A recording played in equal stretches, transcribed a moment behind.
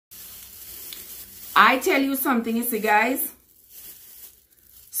I tell you something, you see, guys.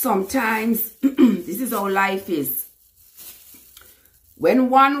 Sometimes this is how life is. When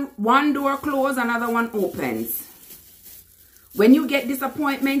one door closes, another one opens. When you get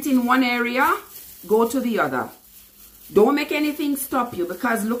disappointment in one area, go to the other. Don't make anything stop you,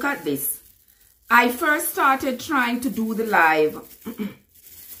 because look at this. I first started trying to do the live.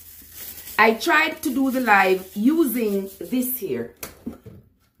 I tried to do the live using this here.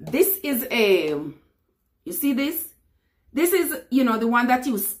 This is a, you see this? This is, you know, the one that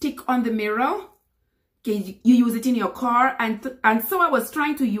you stick on the mirror. Okay, you use it in your car. And so I was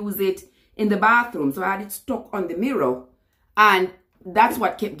trying to use it in the bathroom. So I had it stuck on the mirror. And that's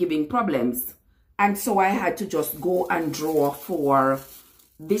what kept giving problems. And so I had to just go and draw for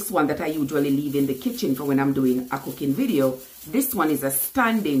this one that I usually leave in the kitchen for when I'm doing a cooking video. This one is a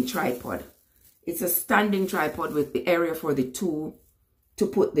standing tripod. It's a standing tripod with the area for the two, to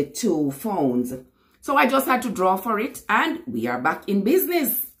put the two phones. So I just had to draw for it, and we are back in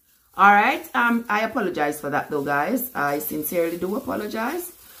business. All right. I apologize for that though, guys. I sincerely do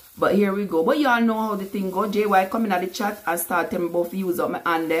apologize. But here we go. But y'all know how the thing go. JY come in at the chat and start telling me both use up my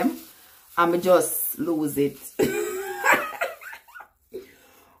hand them. And me just lose it.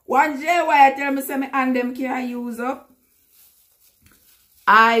 One JY tell me say my hand them can't use up.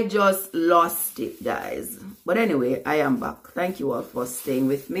 I just lost it, guys. But anyway, I am back. Thank you all for staying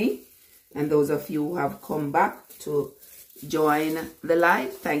with me. And those of you who have come back to join the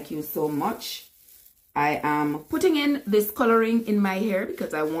live, thank you so much. I am putting in this coloring in my hair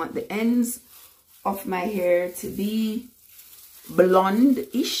because I want the ends of my hair to be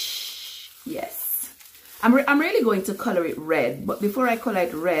blonde-ish. Yes. I'm really going to color it red. But before I color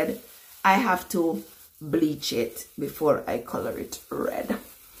it red, I have to bleach it before I color it red.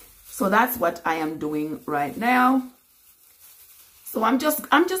 So that's what I am doing right now. So I'm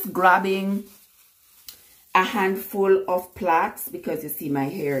just grabbing a handful of plaits because you see my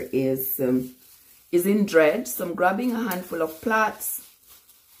hair is in dread. So I'm grabbing a handful of plaits,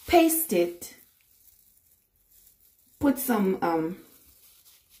 paste it, put some of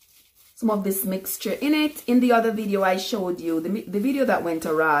this mixture in it. In the other video I showed you, the video that went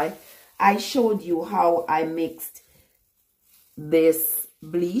awry, I showed you how I mixed this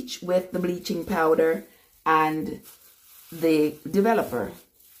bleach with the bleaching powder and the developer.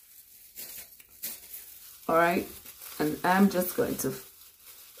 All right, and I'm just going to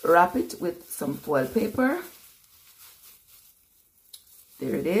wrap it with some foil paper.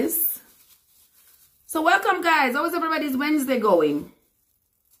 There it is. So welcome, guys. How is everybody's Wednesday going?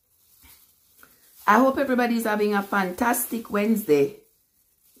 I hope everybody's having a fantastic Wednesday.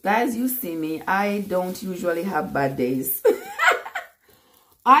 Guys, you see me, I don't usually have bad days.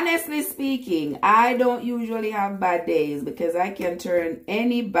 Honestly speaking, I don't usually have bad days because I can turn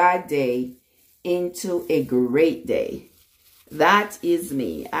any bad day into a great day. That is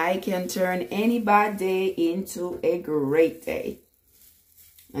me. I can turn any bad day into a great day.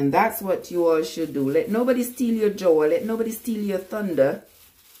 And that's what you all should do. Let nobody steal your joy. Let nobody steal your thunder.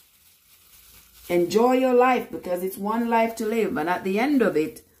 Enjoy your life because it's one life to live. And at the end of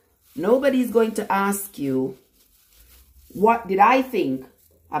it, nobody's going to ask you, what did I think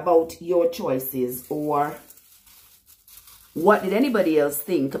about your choices, or what did anybody else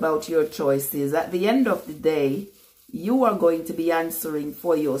think about your choices? At the end of the day, you are going to be answering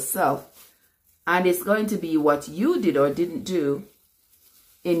for yourself, and it's going to be what you did or didn't do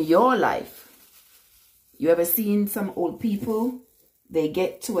in your life. You ever seen some old people? They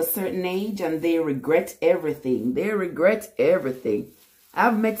get to a certain age and they regret everything. They regret everything.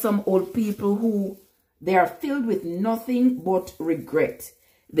 I've met some old people who they are filled with nothing but regret.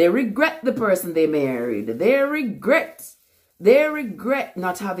 They regret the person they married. They regret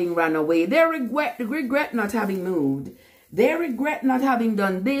not having run away. They regret not having moved. They regret not having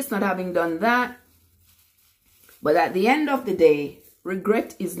done this, not having done that. But at the end of the day,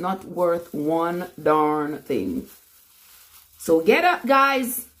 regret is not worth one darn thing. So get up,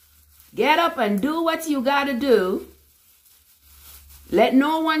 guys. Get up and do what you gotta do. Let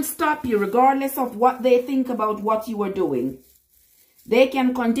no one stop you, regardless of what they think about what you are doing. They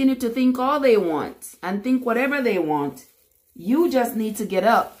can continue to think all they want and think whatever they want. You just need to get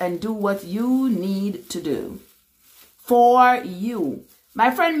up and do what you need to do for you. My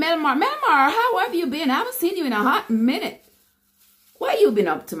friend Melmar. Melmar, how have you been? I haven't seen you in a hot minute. What you been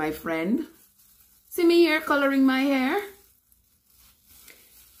up to, my friend? See me here coloring my hair?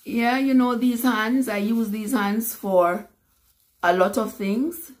 Yeah, you know these hands. I use these hands for a lot of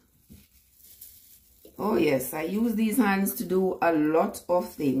things. Oh yes, I use these hands to do a lot of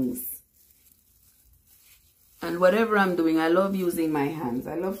things. And whatever I'm doing, I love using my hands.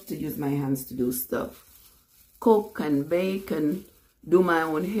 I love to use my hands to do stuff. Cook and bake and do my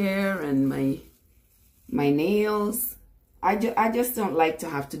own hair and my nails. I just don't like to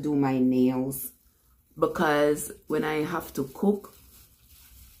have to do my nails, because when I have to cook,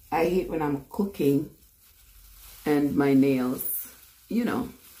 I hate when I'm cooking and my nails, you know,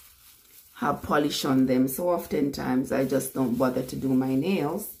 have polish on them. So oftentimes I just don't bother to do my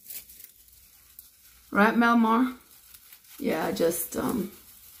nails. Right, Melmore? Yeah, I just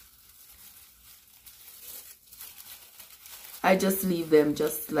leave them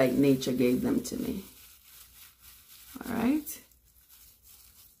just like nature gave them to me. All right.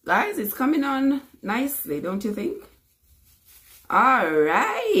 Guys, it's coming on nicely, don't you think? All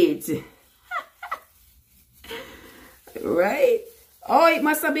right. Right. Oh, it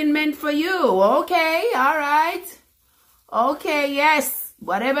must have been meant for you. Okay, all right. Okay, yes.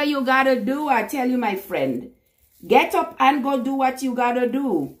 Whatever you gotta do, I tell you, my friend. Get up and go do what you gotta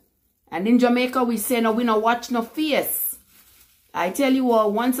do. And in Jamaica, we say, no, we no watch no face. I tell you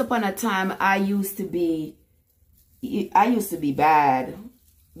all, once upon a time, I used to be bad,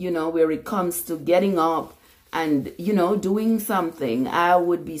 you know, where it comes to getting up and, you know, doing something. I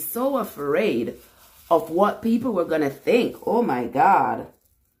would be so afraid of what people were going to think. Oh, my God.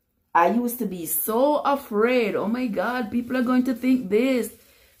 I used to be so afraid. Oh, my God, people are going to think this.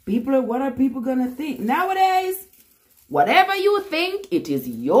 What are people going to think? Nowadays, whatever you think, it is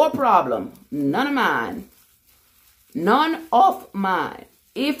your problem. None of mine. None of mine.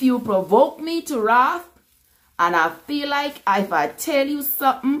 If you provoke me to wrath, and I feel like if I tell you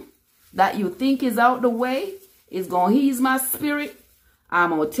something that you think is out the way, it's going to ease my spirit, I'm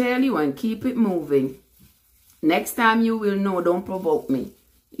going to tell you and keep it moving. Next time you will know, don't provoke me.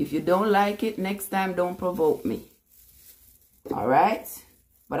 If you don't like it, next time don't provoke me. All right?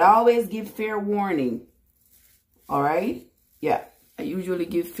 But I always give fair warning. All right? Yeah, I usually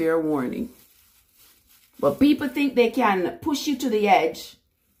give fair warning. But people think they can push you to the edge,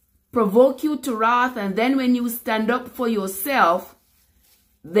 provoke you to wrath, and then when you stand up for yourself,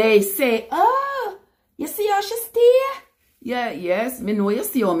 they say, oh, you see how she steer? Yeah, yes, me know you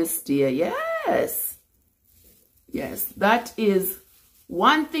see how me steer. Yes. Yes, that is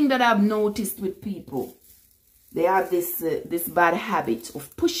one thing that I've noticed with people. They have this bad habit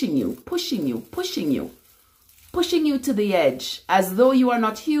of pushing you to the edge, as though you are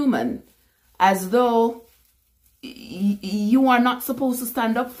not human, as though you are not supposed to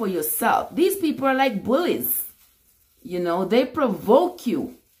stand up for yourself. These people are like bullies. You know, they provoke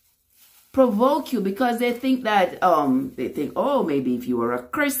you because they think that, oh, maybe if you are a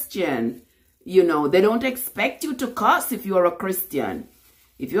Christian, you know, they don't expect you to cuss if you are a Christian.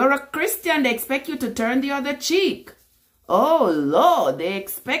 If you're a Christian, they expect you to turn the other cheek. Oh, Lord, they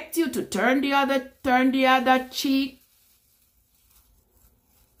expect you to turn the other cheek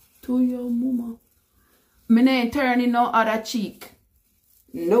to your mama. Me ain't turning no other cheek.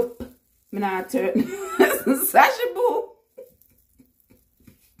 Nope. Me not turn. Sasha Boo.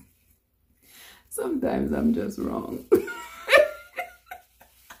 Sometimes I'm just wrong.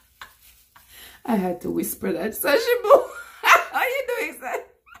 I had to whisper that. Sasha Boo. How you doing, sir?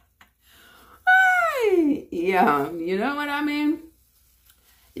 Hi. Yeah, you know what I mean?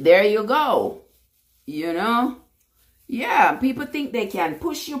 There you go. You know? Yeah, people think they can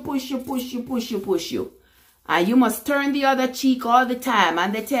push you. And you must turn the other cheek all the time.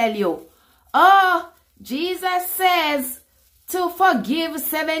 And they tell you, oh, Jesus says to forgive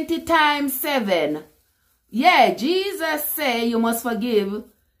 70 times 7. Yeah, Jesus say you must forgive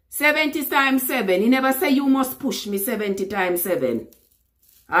 70 times 7. He never say you must push me 70 times 7.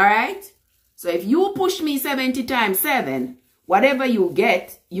 All right? So if you push me 70 times 7, whatever you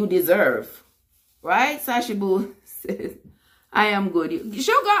get, you deserve. Right? Sashibu says, I am good.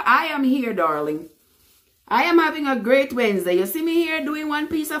 Sugar, I am here, darling. I am having a great Wednesday. You see me here doing one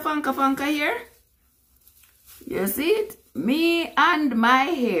piece of funka here? You see it? Me and my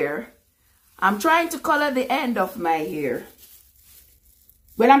hair. I'm trying to color the end of my hair.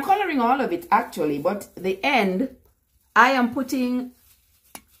 Well, I'm coloring all of it actually, but the end, I'm bleaching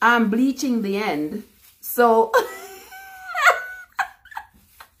the end. So,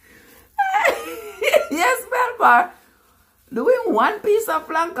 yes, Melbar, doing one piece of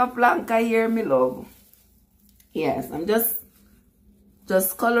flanka here, me love. Yes, I'm just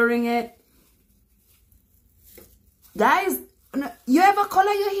coloring it. Guys, you ever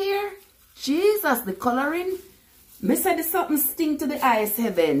color your hair? Jesus, the coloring. Me said the something stink to the eyes,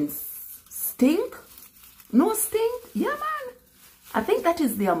 heavens. Stink? No stink? Yeah, man. I think that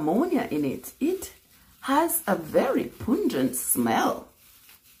is the ammonia in it. It has a very pungent smell.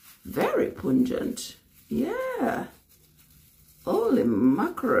 Very pungent. Yeah. Holy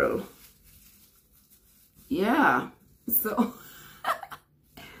mackerel. Yeah. So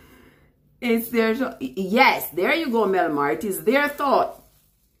it's their, yes, there you go, Melmar. It is their thought.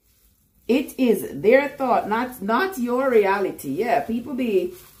 It is their thought, not your reality. Yeah, people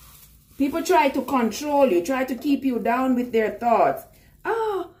try to control you, try to keep you down with their thoughts.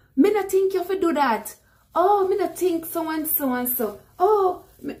 Oh, me not think you have to do that. Oh, me not think so and so and so. Oh,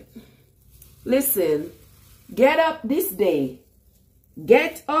 listen, get up this day.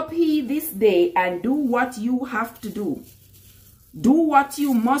 Get up here this day and do what you have to do. Do what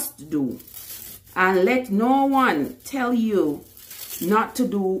you must do. And let no one tell you not to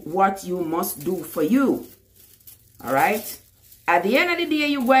do what you must do for you. All right? At the end of the day,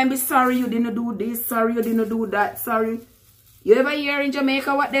 you go and be sorry you didn't do this, sorry you didn't do that, sorry. You ever hear in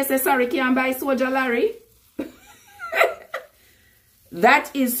Jamaica what they say, sorry can't buy Soldier Larry?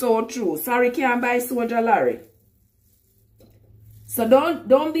 That is so true. Sorry can't buy Soldier Larry. So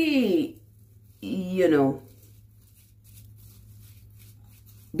don't be, you know,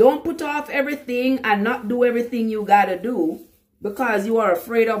 don't put off everything and not do everything you gotta do because you are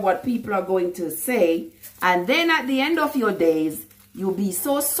afraid of what people are going to say. And then at the end of your days, you'll be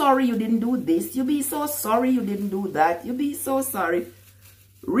so sorry you didn't do this. You'll be so sorry you didn't do that. You'll be so sorry.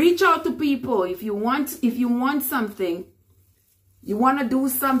 Reach out to people if you want something. You want to do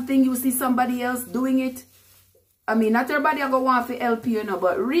something, you see somebody else doing it. I mean, not everybody are going to want to help you, you know,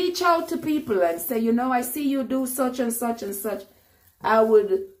 but reach out to people and say, you know, I see you do such and such and such. I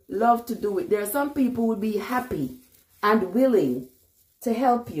would love to do it. There are some people who would be happy and willing to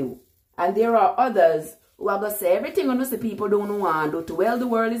help you. And there are others who are going to say everything on the people don't want to do. Well, the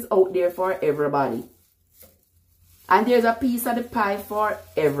world is out there for everybody. And there's a piece of the pie for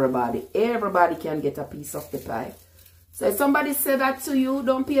everybody. Everybody can get a piece of the pie. So if somebody said that to you,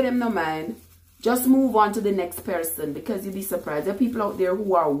 don't pay them no mind. Just move on to the next person because you'll be surprised. There are people out there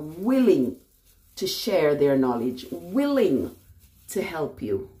who are willing to share their knowledge, willing to help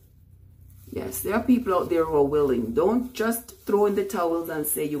you. Yes, there are people out there who are willing. Don't just throw in the towels and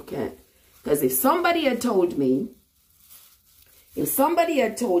say you can't. Because if somebody had told me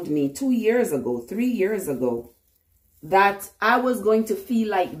 2 years ago, 3 years ago, that I was going to feel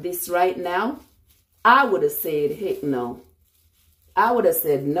like this right now, I would have said, heck no. I would have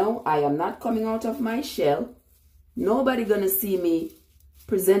said, no, I am not coming out of my shell. Nobody gonna see me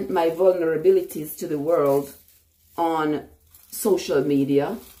present my vulnerabilities to the world on social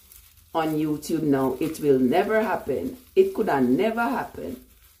media, on YouTube. No, it will never happen. It could have never happened.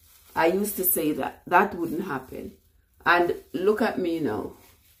 I used to say that wouldn't happen. And look at me now.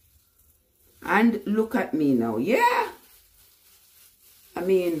 And look at me now. Yeah. I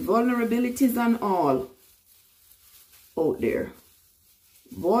mean, vulnerabilities and all out there.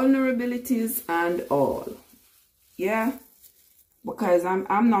 Vulnerabilities and all. Yeah. Because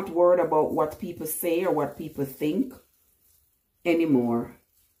I'm not worried about what people say or what people think anymore.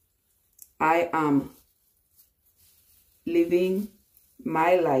 I am living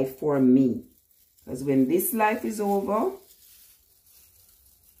my life for me. Because when this life is over,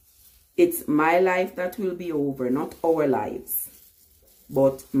 it's my life that will be over, not our lives,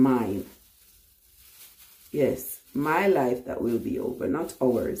 but mine. Yes, my life that will be over, not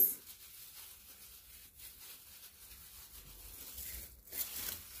ours.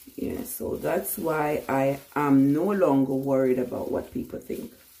 Yeah, so that's why I am no longer worried about what people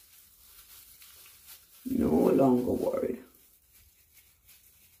think. No longer worried.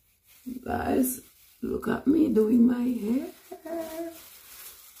 Guys, look at me doing my hair.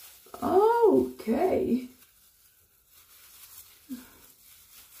 Okay.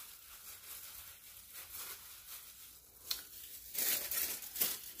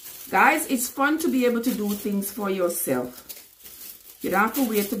 Guys, it's fun to be able to do things for yourself. You don't have to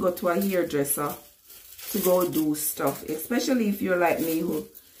wait to go to a hairdresser to go do stuff. Especially if you're like me, who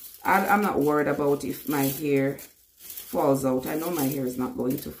I'm not worried about if my hair falls out. I know my hair is not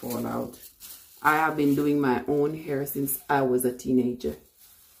going to fall out. I have been doing my own hair since I was a teenager.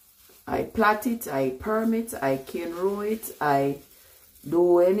 I plait it, I perm it, I cane roll it, I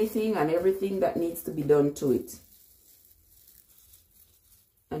do anything and everything that needs to be done to it.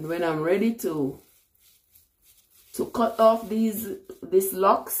 And when I'm ready to cut off these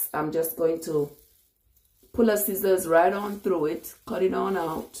locks, I'm just going to pull a scissors right on through it, cut it on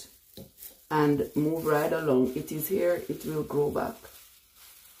out, and move right along. It is here, it will grow back.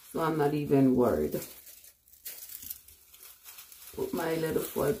 So I'm not even worried. Put my little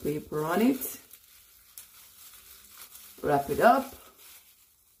foil paper on it. Wrap it up.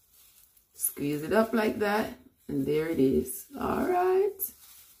 Squeeze it up like that. And there it is. Alright.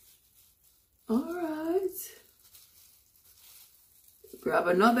 All right. Grab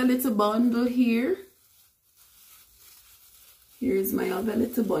another little bundle here. Here's my other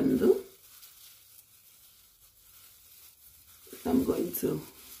little bundle. I'm going to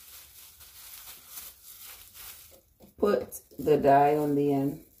put the dye on the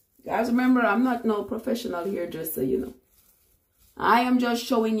end. Guys, remember, I'm not no professional hairdresser, you know. I am just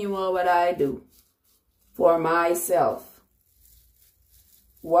showing you all what I do for myself.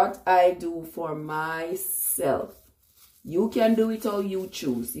 What I do for myself. You can do it how you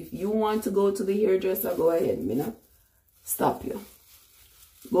choose. If you want to go to the hairdresser, go ahead, you know. Stop you.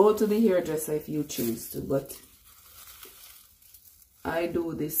 Go to the hairdresser if you choose to, but I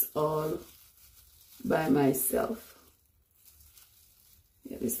do this all by myself.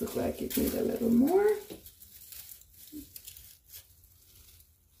 Yeah, this looks like it needs a little more.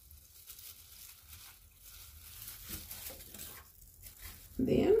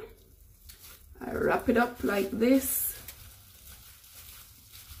 Then I wrap it up like this.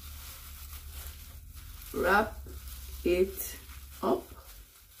 Wrap it up.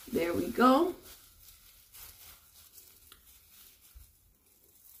 There we go.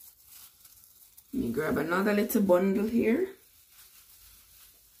 Let me grab another little bundle here.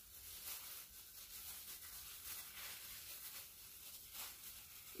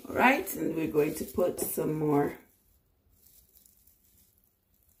 All right, and we're going to put some more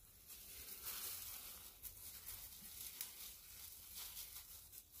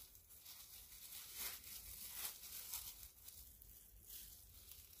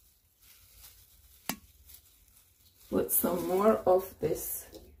of this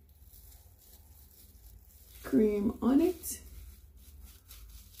cream on it.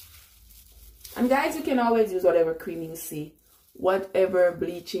 And guys, you can always use whatever cream you see, whatever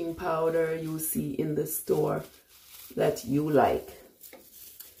bleaching powder you see in the store that you like.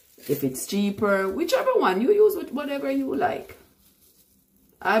 If it's cheaper, whichever one you use, with whatever you like.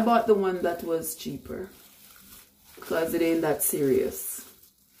 I bought the one that was cheaper because it ain't that serious.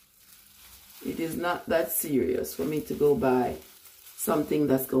 It is not that serious for me to go buy something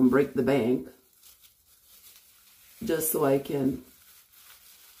that's gonna break the bank just so I can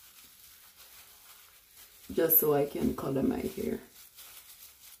color my hair.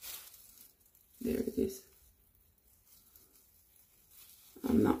 There it is.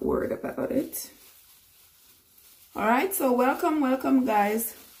 I'm not worried about it. All right, so welcome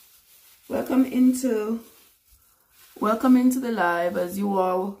guys. Welcome into the live. As you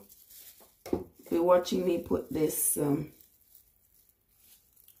all be watching me put this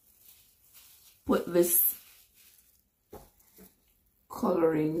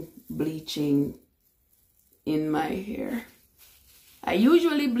coloring bleaching in my hair. I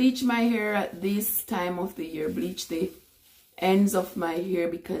usually bleach my hair at this time of the year, bleach the ends of my hair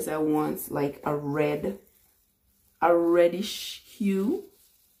because I want like a reddish hue.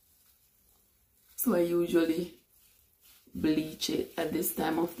 So I usually bleach it at this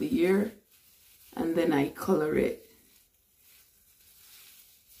time of the year and then I color it.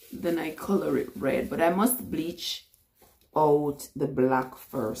 Then I color it red, but I must bleach out the black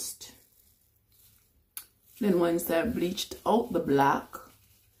first. Then once I've bleached out the black,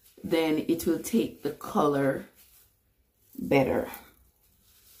 then it will take the color better.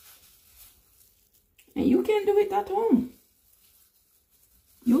 And you can do it at home.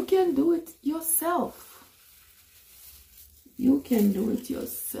 You can do it yourself. You can do it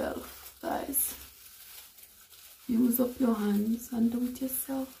yourself, guys. Use up your hands and do it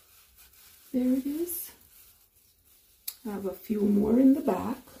yourself. There it is. I have a few more in the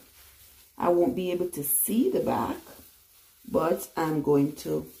back. I won't be able to see the back, but I'm going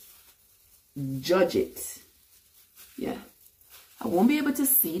to judge it. Yeah, I won't be able to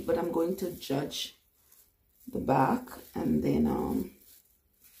see it, but I'm going to judge the back, and then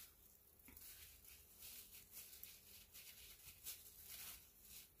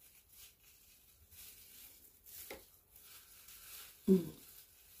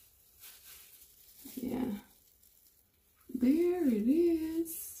yeah, there it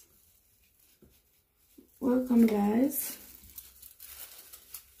is. Welcome, guys.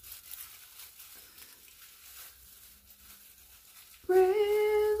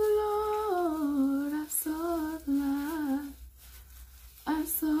 Praise the Lord. I saw the light. I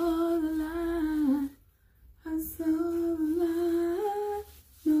saw the light. I saw the light.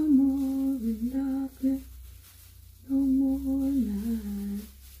 No more in darkness. No more night.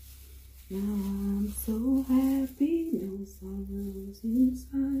 Now I'm so happy. No sorrows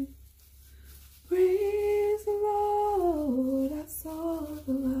inside. Praise the Lord, I saw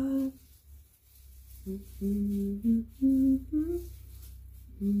the light.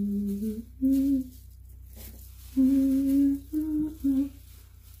 the Lord,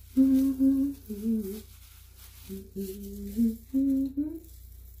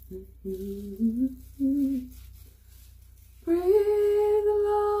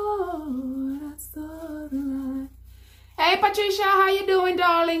 I saw the light. Hey Patricia, how you doing,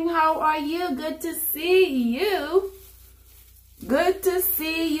 darling? How are you? Good to see you. Good to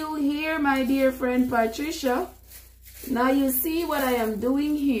see you here, my dear friend Patricia. Now you see what I am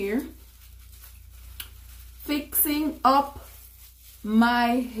doing here. Fixing up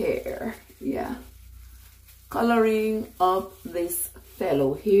my hair. Yeah. Coloring up this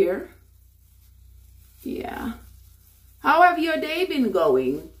fellow here. Yeah. How have your day been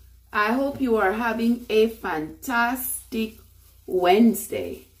going? I hope you are having a fantastic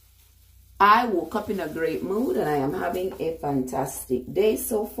Wednesday. I woke up in a great mood and I am having a fantastic day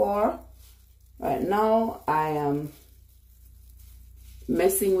so far. Right now, I am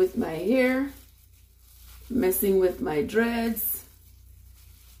messing with my hair, messing with my dreads,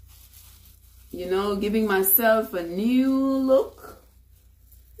 you know, giving myself a new look.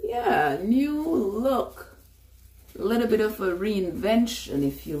 Yeah, new look. A little bit of a reinvention,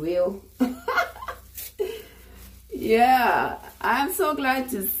 if you will. Yeah, I'm so glad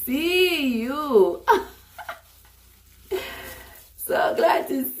to see you. So glad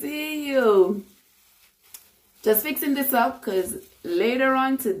to see you. Just fixing this up because later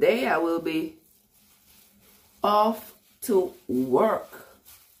on today I will be off to work.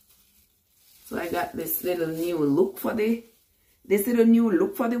 So I got this little new look for the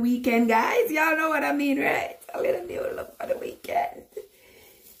weekend, guys. Y'all know what I mean, right? A little new look for the weekend.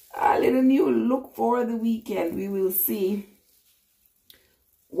 A little new look for the weekend. We will see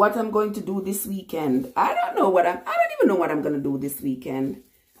what I'm going to do this weekend. I don't even know what I'm going to do this weekend.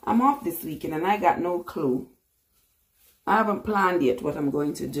 I'm off this weekend and I got no clue. I haven't planned yet what I'm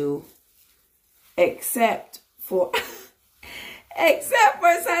going to do. Except for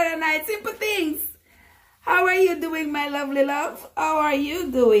Saturday night. Simple things. How are you doing, my lovely love? How are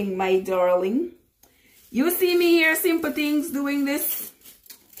you doing, my darling? You see me here, Simple Things, doing this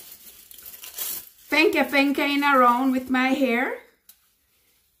thinking around with my hair.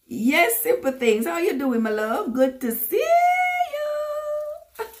 Yes, Simple Things. How you doing, my love? Good to see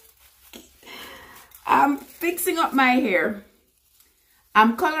you. I'm fixing up my hair.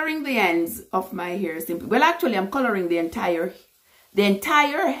 I'm coloring the ends of my hair. Well, actually, I'm coloring the entire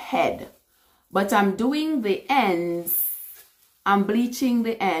head. But I'm doing the ends. I'm bleaching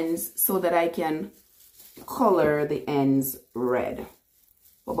the ends so that I can color the ends red.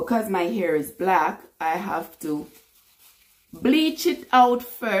 But because my hair is black, I have to bleach it out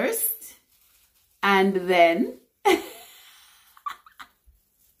first and then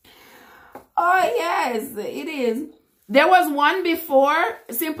oh yes, it is. There was one before,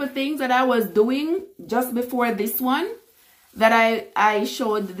 Simple Things, that I was doing just before this one, that I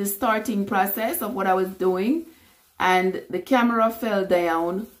showed the starting process of what I was doing, and the camera fell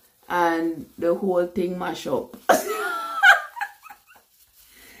down and the whole thing mashed up.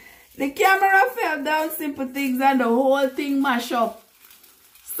 The camera fell down, Simple Things, and the whole thing mashed up.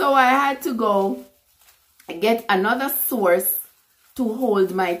 So I had to go get another source to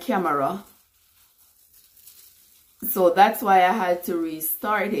hold my camera. So that's why I had to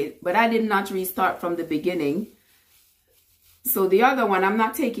restart it. But I did not restart from the beginning. So the other one, I'm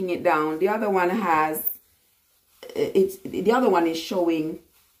not taking it down. The other one the other one is showing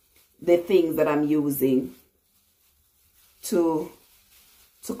the things that I'm using to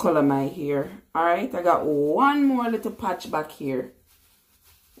color my hair. All right, I got one more little patch back here.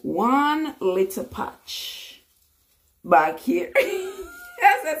 One little patch back here.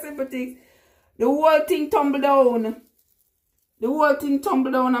 That's a Simple Thing. The whole thing tumbled down. The whole thing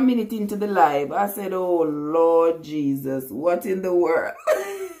tumbled down a minute into the live. I said, oh, Lord Jesus, what in the world?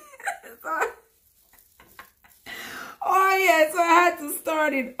 Oh, yeah, so I had to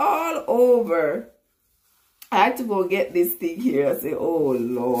start it all over. I had to go get this thing here. I said, oh,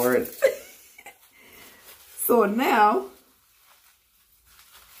 Lord. So now,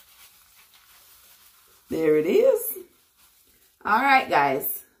 there it is. All right,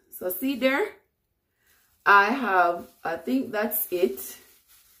 guys. So see there? I think that's it.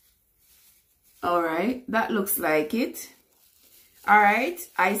 All right, that looks like it. All right,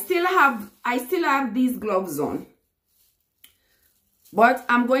 I still have these gloves on, but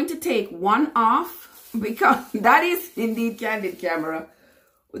I'm going to take one off because that is indeed candid camera.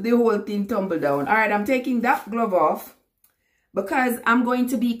 The whole thing tumbled down. All right, I'm taking that glove off because I'm going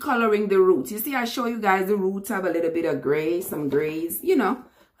to be coloring the roots. You see, I show you guys the roots have a little bit of gray, some grays, you know.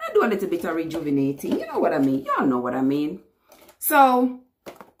 I do a little bit of rejuvenating. You know what I mean? Y'all know what I mean. So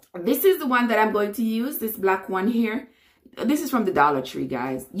This is the one that I'm going to use, this black one here. This is from the Dollar Tree,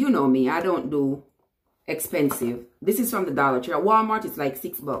 guys. You know me, I don't do expensive. This is from the Dollar Tree. At Walmart, it's like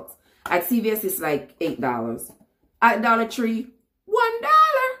 $6. At CVS, it's like $8. At Dollar Tree,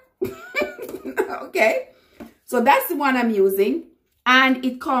 $1. Okay. So that's the one I'm using. And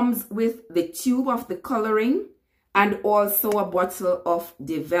it comes with the tube of the coloring and also a bottle of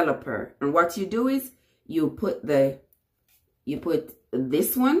developer. And what you do is you put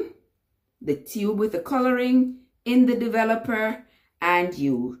this one, the tube with the coloring, in the developer, and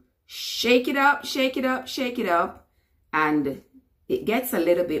you shake it up, shake it up, shake it up, and it gets a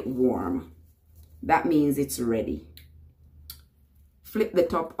little bit warm. That means it's ready. Flip the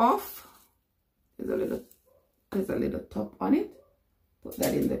top off. There's a little top on it. Put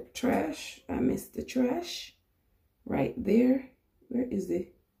that in the trash. I missed the trash. Right there. Where is the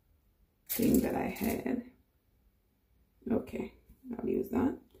thing that I had? Okay, I'll use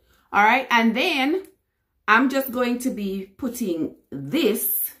that. All right, and then I'm just going to be putting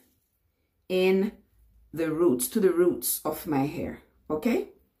this in the roots, to the roots of my hair, okay?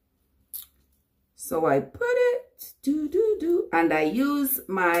 So I put it, and I use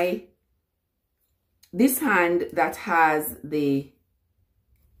this hand that has the,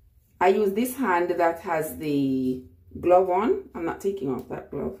 glove on. I'm not taking off that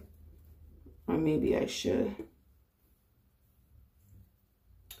glove, or maybe I should,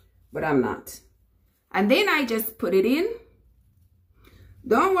 but I'm not. And then I just put it in.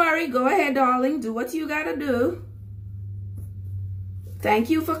 Don't worry, go ahead, darling, do what you gotta do. Thank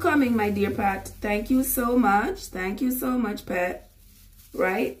you for coming, my dear Pat. Thank you so much. Thank you so much, Pat.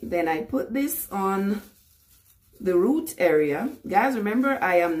 Right, then I put this on the root area. Guys, remember,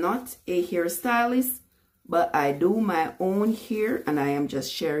 I am not a hairstylist, but I do my own hair, and I am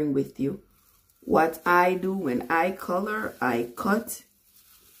just sharing with you what I do when I color, I cut,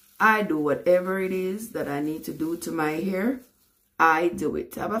 I do whatever it is that I need to do to my hair. I do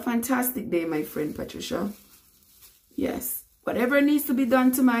it. Have a fantastic day, my friend Patricia. Yes, whatever needs to be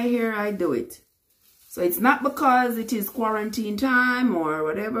done to my hair, I do it. So it's not because it is quarantine time or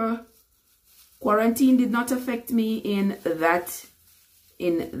whatever. Quarantine did not affect me in that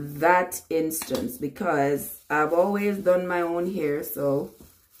instance, because I've always done my own hair. So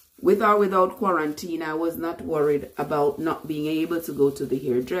with or without quarantine, I was not worried about not being able to go to the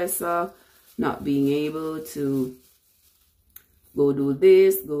hairdresser, not being able to go do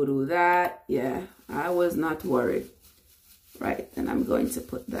this, go do that. Yeah, I was not worried. Right, and I'm going to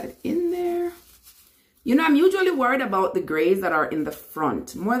put that in there. You know, I'm usually worried about the grays that are in the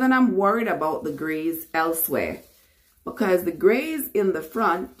front more than I'm worried about the grays elsewhere, because the grays in the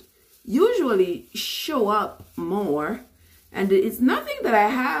front usually show up more. And it's nothing that I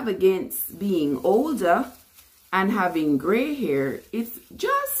have against being older and having gray hair. It's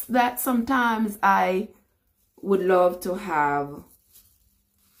just that sometimes I would love to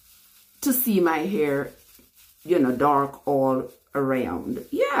see my hair, you know, dark all around.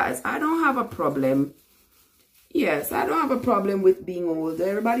 Yes, I don't have a problem. Yes, I don't have a problem with being old.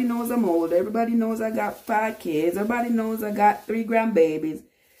 Everybody knows I'm old. Everybody knows I got 5 kids. Everybody knows I got 3 grandbabies.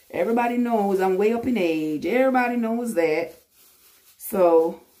 Everybody knows I'm way up in age. Everybody knows that.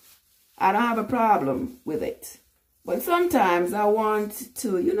 So I don't have a problem with it. But sometimes I want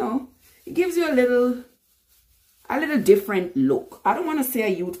to, you know, it gives you a little different look. I don't want to say a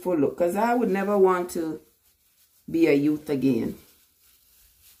youthful look, because I would never want to be a youth again.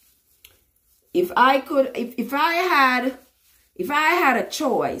 If I had a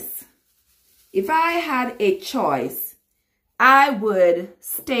choice, I would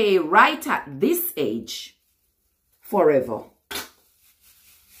stay right at this age forever.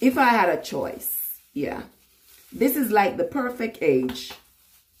 If I had a choice, yeah. This is like the perfect age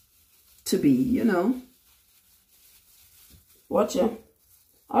to be, you know. Watch it.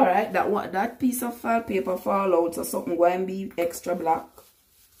 All right, that piece of file paper fall out, so something going to be extra black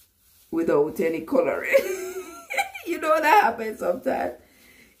without any coloring. You know that happens sometimes.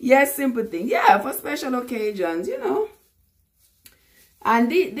 Yes, simple thing. Yeah, for special occasions, you know.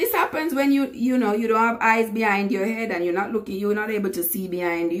 And this happens when you know, you don't have eyes behind your head and you're not able to see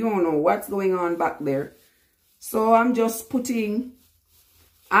behind. You don't know what's going on back there. So I'm just putting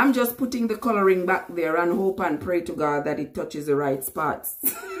the coloring back there and hope and pray to God that it touches the right spots.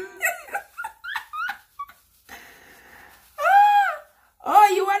 Oh,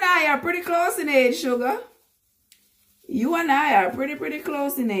 you and I are pretty close in age, sugar. You and I are pretty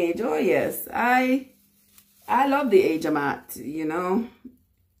close in age. Oh yes, I love the age I'm at, you know.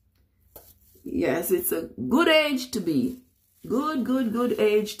 Yes, it's a good age to be. Good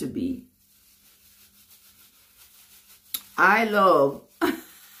age to be. I love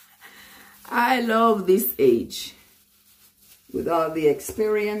I love this age. With all the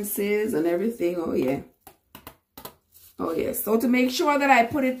experiences and everything. Oh, yeah. Oh, yeah. So to make sure that I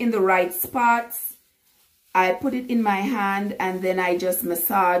put it in the right spots, I put it in my hand and then I just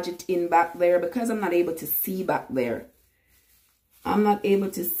massage it in back there because I'm not able to see back there. I'm not able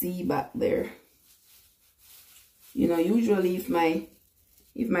to see back there. You know, usually if my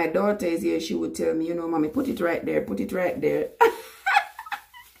daughter is here, she would tell me, you know, mommy, put it right there, put it right there.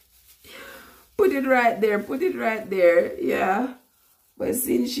 Put it right there, put it right there. Yeah. But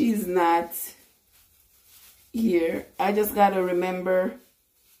since she's not here, I just got to remember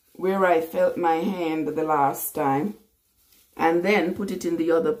where I felt my hand the last time. And then put it in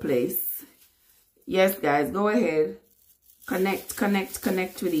the other place. Yes, guys, go ahead. Connect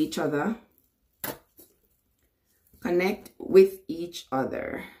with each other. Connect with each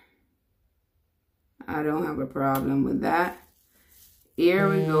other. I don't have a problem with that. Here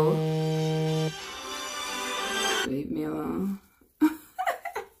we go. Leave me alone.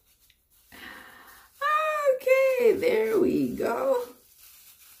 Okay, there we go.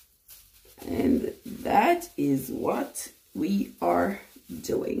 And that is what we are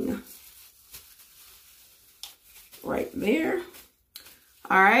doing. Right there.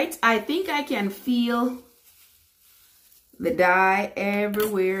 All right, I think I can feel the dye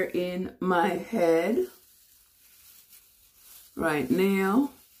everywhere in my head. Right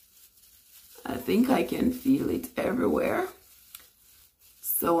now, I think I can feel it everywhere.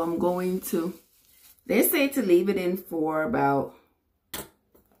 So I'm going to, they say to leave it in for about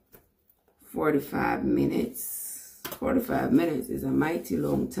 45 minutes. 45 minutes is a mighty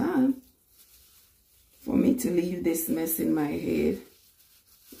long time for me to leave this mess in my head.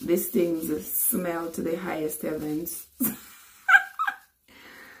 This thing's smell to the highest heavens.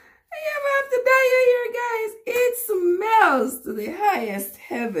 It smells to the highest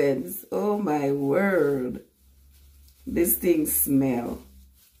heavens. Oh my word. This thing smells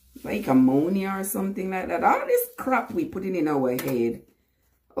like ammonia or something like that. All this crap we putting in our head.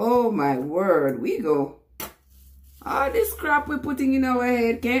 Oh my word. We go. All this crap we're putting in our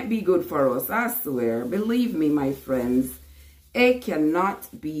head can't be good for us. I swear. Believe me, my friends. It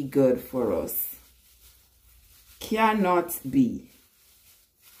cannot be good for us. Cannot be.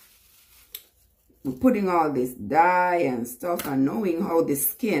 We're putting all this dye and stuff and knowing how the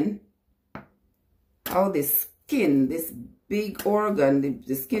skin, this big organ,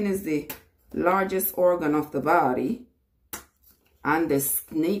 the skin is the largest organ of the body. And the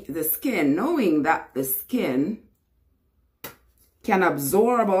skin, knowing that the skin can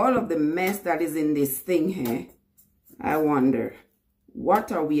absorb all of the mess that is in this thing here. I wonder,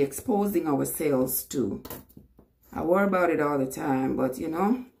 what are we exposing ourselves to? I worry about it all the time, but you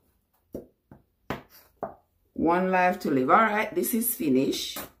know, one life to live. All right, this is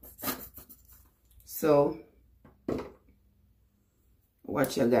finished. So,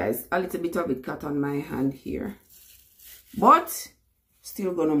 watch you guys. A little bit of it cut on my hand here. But,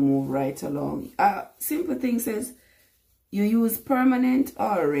 still gonna move right along. Simple Thing says, you use permanent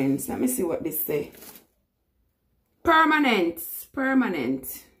or rinse. Let me see what this say. Permanent.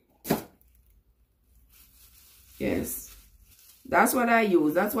 Permanent. Yes. That's what I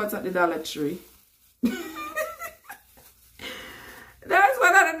use. That's what's at the Dollar Tree. That's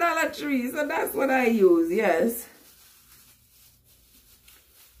what at the Dollar Tree. So that's what I use. Yes.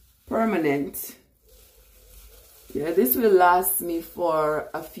 Permanent. Yeah, this will last me for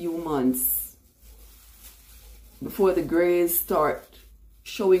a few months before the grays start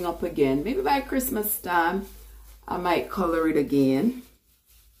showing up again. Maybe by Christmas time, I might color it again.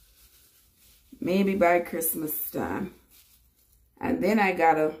 Maybe by Christmas time. And then I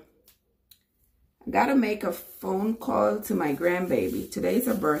gotta make a phone call to my grandbaby. Today's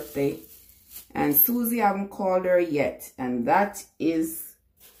her birthday. And Susie, I haven't called her yet. And that is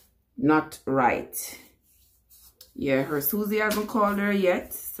not right. Yeah, her Susie hasn't called her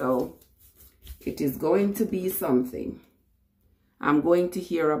yet. So it is going to be something. I'm going to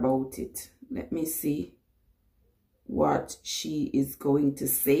hear about it. Let me see what she is going to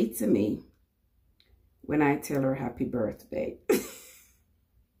say to me when I tell her happy birthday.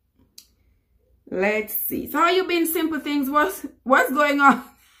 Let's see. So how you been, Simple Things? What's going on?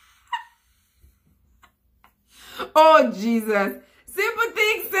 Oh, Jesus. Simple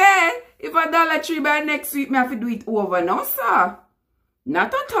Things said, if a Dollar Tree by next week, me have to do it over. No, sir.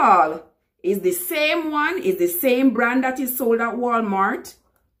 Not at all. It's the same one. It's the same brand that is sold at Walmart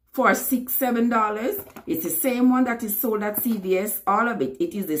for $6, $7. It's the same one that is sold at CVS. All of it.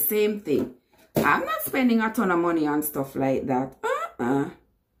 It is the same thing. I'm not spending a ton of money on stuff like that.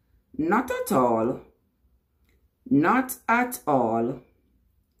 Not at all. Not at all.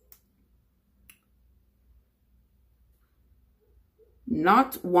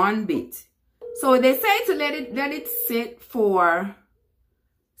 Not one bit. So they say to let it sit for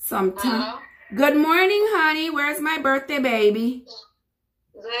some time. Good morning, honey. Where's my birthday baby?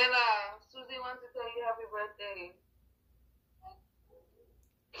 Zayla, Susie wants to tell you happy birthday.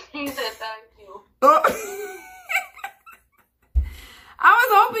 He said thank you. Oh. I was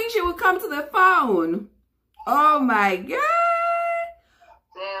hoping she would come to the phone. Oh my God.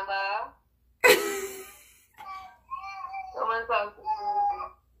 Zayla. Come and talk to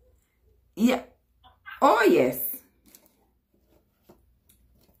Susie. Yeah. Oh yes.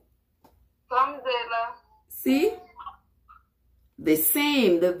 Come, Zayla. See? The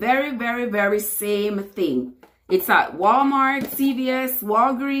same, the very, very, very same thing. It's at Walmart, CVS,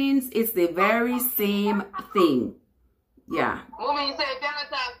 Walgreens. It's the very same thing. Yeah. Mommy, you said if you're going to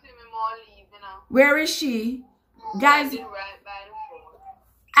talk to me more, leave, you know. Where is she? Guys. Right by the phone.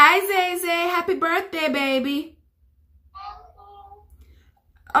 Hi, Zay. Happy birthday, baby.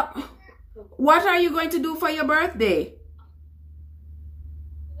 What are you going to do for your birthday?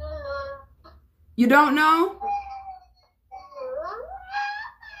 You don't know?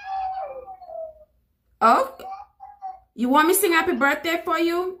 Oh, you want me to sing happy birthday for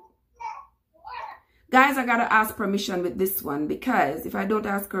you? Guys, I gotta ask permission with this one, because if I don't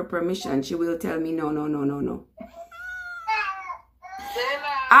ask her permission, she will tell me no.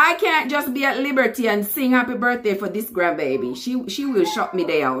 I can't just be at liberty and sing happy birthday for this grandbaby. She will shut me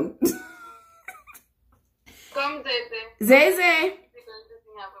down. Come, Zay. Zay.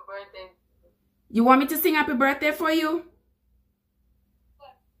 You want me to sing happy birthday for you?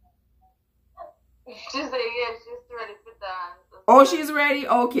 She said yes, she's ready for dance. Oh, she's ready?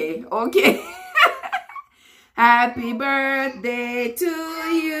 Okay. Happy birthday to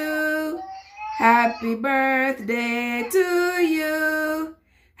you. Happy birthday to you.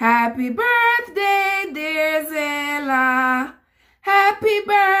 Happy birthday, dear Zayla. Happy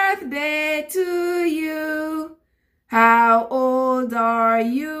birthday to you. How old are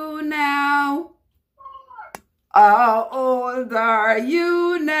you now? How old are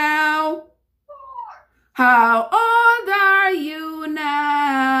you now? How old are you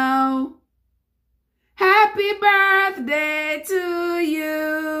now? Happy birthday to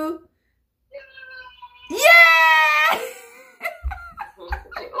you. Yeah!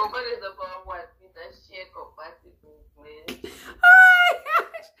 She opened it up on what? With a shake up at the movement. Oh my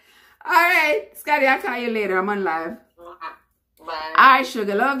gosh. Alright, Scotty, I'll call you later. I'm on live. Bye. Alright,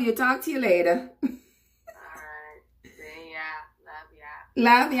 sugar. Love you. Talk to you later. Alright. See ya. Love ya.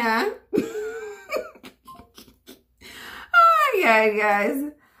 Love ya. Oh my God, guys.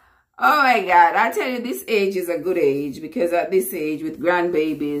 Oh my God. I tell you, this age is a good age, because at this age with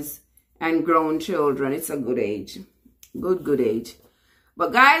grandbabies and grown children, it's a good age. Good age.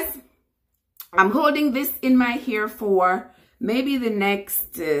 But guys, I'm holding this in my hair for maybe the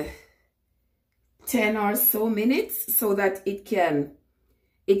next 10 or so minutes, so that it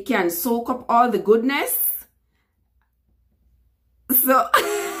can soak up all the goodness. So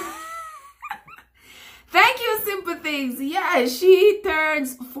thank you, Simple Things. Yeah, she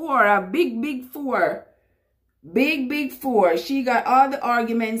turns 4, a big 4. Big 4. She got all the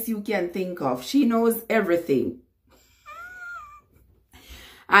arguments you can think of. She knows everything.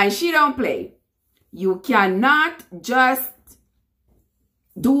 And she don't play. You cannot just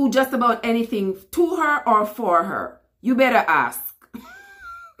do just about anything to her or for her. You better ask.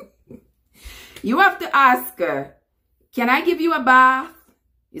 You have to ask her, can I give you a bath?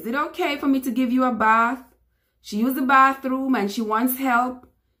 Is it okay for me to give you a bath? She used the bathroom and she wants help,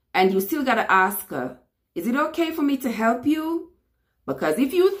 and you still got to ask her, is it okay for me to help you? Because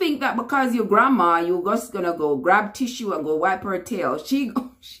if you think that because your grandma, you're just going to go grab tissue and go wipe her tail,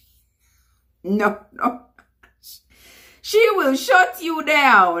 no. She will shut you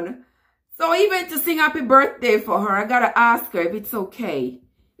down. So even to sing happy birthday for her, I got to ask her if it's okay,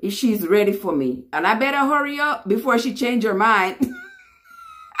 if she's ready for me. And I better hurry up before she change her mind.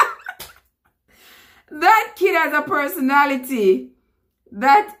 That kid has a personality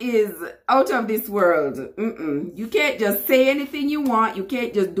that is out of this world. You can't just say anything you want. You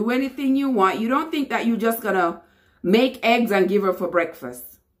can't just do anything you want. You don't think that you're just going to make eggs and give her for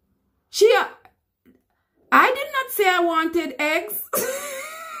breakfast. I did not say I wanted eggs.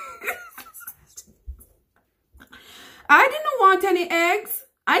 I didn't want any eggs.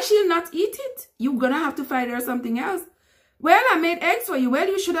 I shall not eat it. You're going to have to find her something else. Well, I made eggs for you. Well,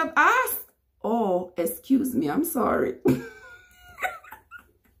 you should have asked. Oh, excuse me. I'm sorry. Yeah,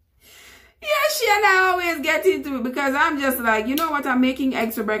 she and I always get into it, because I'm just like, you know what? I'm making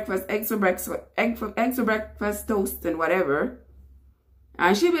eggs for breakfast, eggs for breakfast, toast and whatever.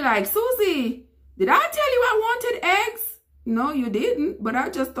 And she'll be like, Susie, did I tell you I wanted eggs? No, you didn't. But I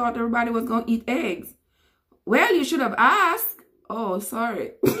just thought everybody was going to eat eggs. Well, you should have asked. Oh,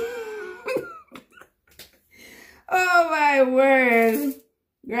 sorry. Oh, my word.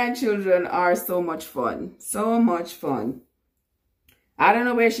 Grandchildren are so much fun. So much fun. I don't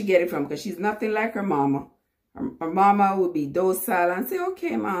know where she get it from because she's nothing like her mama. Her mama would be docile and say,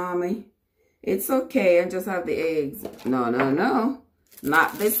 okay, mommy, it's okay, and just have the eggs. No, no, no.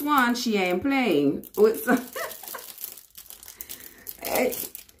 Not this one. She ain't playing.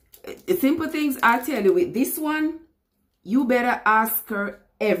 Simple things I tell you. With this one, you better ask her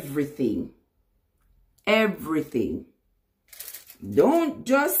everything. Everything. Don't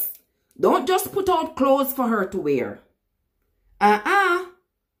just put out clothes for her to wear.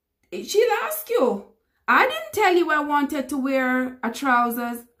 She'll ask you. I didn't tell you I wanted to wear a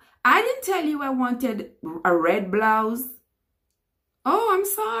trousers. I didn't tell you I wanted a red blouse. Oh, I'm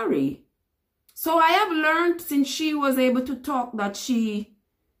sorry. So I have learned since she was able to talk that she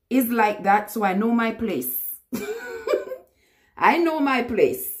is like that. So I know my place. I know my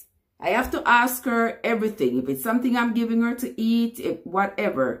place. I have to ask her everything. If it's something I'm giving her to eat, if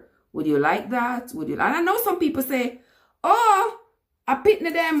whatever. Would you like that? Would you? And I know some people say, oh, I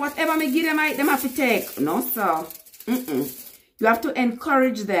pitney them, whatever me give them, I them have to take. No, sir. You have to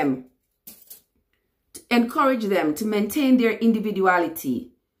encourage them. Encourage them to maintain their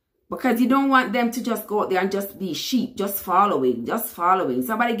individuality. Because you don't want them to just go out there and just be sheep, just following.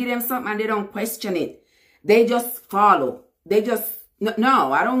 Somebody give them something and they don't question it. They just follow. They just,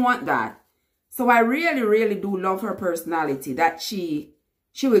 no, I don't want that. So I really, really do love her personality, that she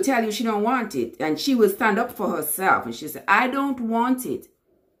will tell you she don't want it. And she will stand up for herself. And she said, I don't want it.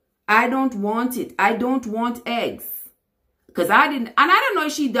 I don't want it. I don't want eggs. Because I didn't, and I don't know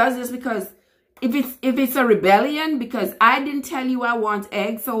if she does this because if it's a rebellion, because I didn't tell you I want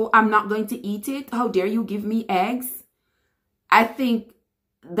eggs, so I'm not going to eat it. How dare you give me eggs? I think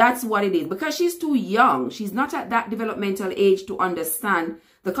that's what it is. Because she's too young. She's not at that developmental age to understand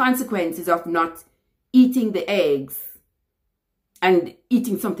the consequences of not eating the eggs and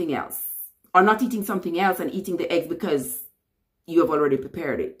eating something else. Or not eating something else and eating the eggs because you have already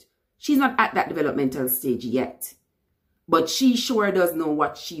prepared it. She's not at that developmental stage yet. But she sure does know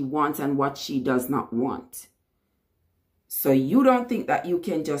what she wants and what she does not want. So you don't think that you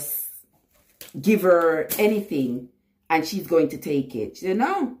can just give her anything and she's going to take it. She said,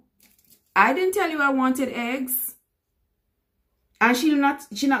 no, I didn't tell you I wanted eggs. And she's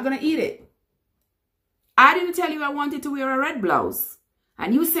not going to eat it. I didn't tell you I wanted to wear a red blouse.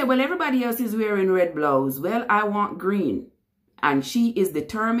 And you say, well, everybody else is wearing red blouse. Well, I want green. And she is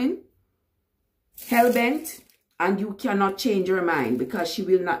determined, hell-bent, and you cannot change her mind because she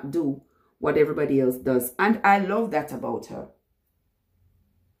will not do what everybody else does. And I love that about her.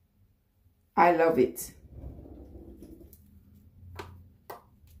 I love it.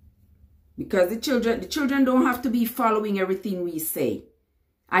 Because the children don't have to be following everything we say.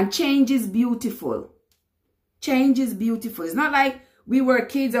 And change is beautiful. Change is beautiful. It's not like we were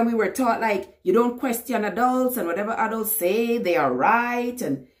kids and we were taught like you don't question adults and whatever adults say, they are right.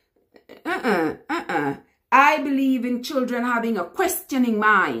 And I believe in children having a questioning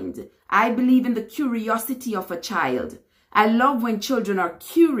mind. I believe in the curiosity of a child. I love when children are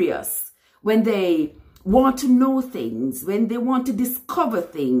curious, when they want to know things, when they want to discover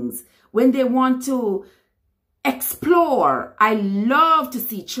things, when they want to explore. I love to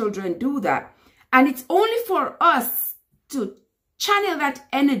see children do that. And it's only for us to channel that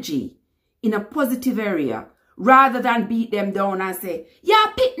energy in a positive area rather than beat them down and say, yeah,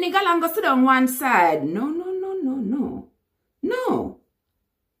 picnic and go sit on one side. No, no, no, no, no. No.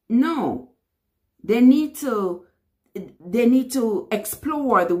 No. They need to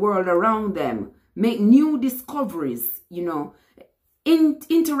explore the world around them, make new discoveries, you know,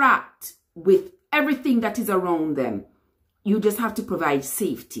 interact with everything that is around them. You just have to provide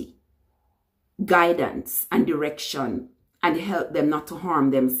safety, guidance, and direction, and help them not to harm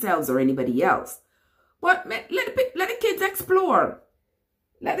themselves or anybody else. But let the kids explore.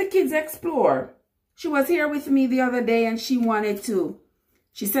 Let the kids explore. She was here with me the other day and she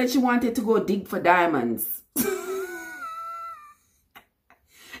said she wanted to go dig for diamonds.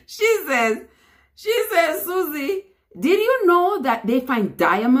 She says, Susie, did you know that they find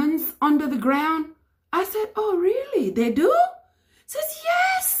diamonds under the ground? I said, oh, really? They do? She says,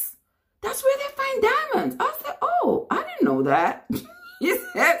 yes, that's where they find diamonds. I said, oh, I didn't know that. He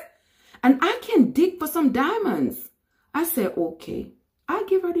said, and I can dig for some diamonds. I said, okay. I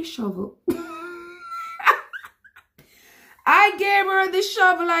give her the shovel. I gave her the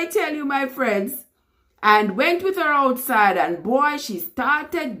shovel, I tell you, my friends. and went with her outside, and boy, she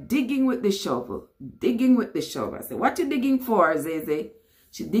started digging with the shovel. Digging with the shovel. I said, what you digging for, Zeze?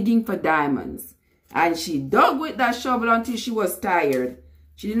 She digging for diamonds. And she dug with that shovel until she was tired.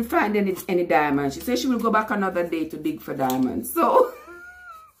 She didn't find any diamonds. She said she will go back another day to dig for diamonds. So,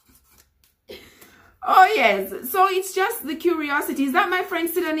 oh yes. So it's just the curiosity. Is that my friend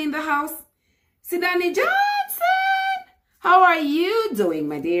Sidani in the house? Sidani Johnson! How are you doing,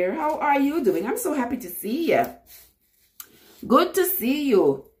 my dear? How are you doing? I'm so happy to see you. Good to see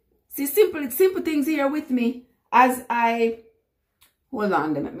you. See, simple things here with me. As I... Hold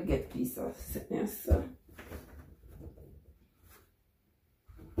on, let me get a piece of sickness.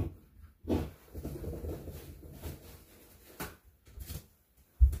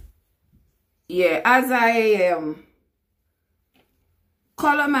 Yeah, as I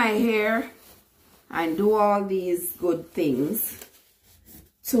color my hair and do all these good things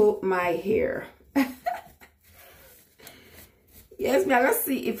to my hair. Yes, me I gotta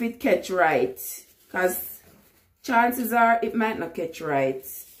see if it catch right, because chances are it might not catch right.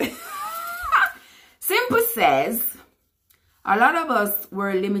 Simple says, a lot of us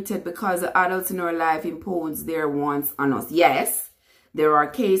were limited because the adults in our life imposed their wants on us. Yes, there are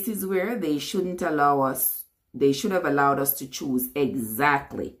cases where they shouldn't allow us, they should have allowed us to choose.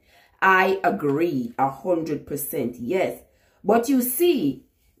 Exactly. I agree 100%. Yes. But you see,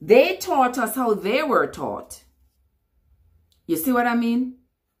 they taught us how they were taught. You see what I mean?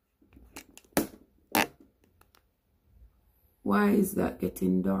 Why is that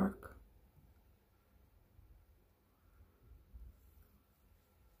getting dark?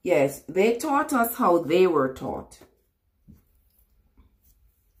 Yes, they taught us how they were taught.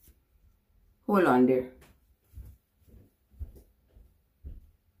 Hold on there.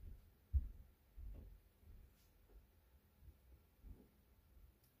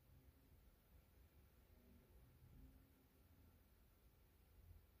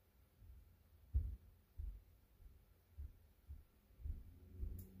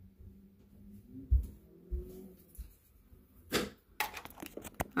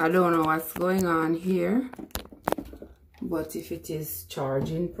 I don't know what's going on here, but if it is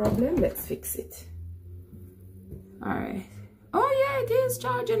charging problem, let's fix it. All right. Oh yeah, it is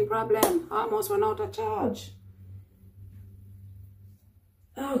charging problem. Almost run out of charge.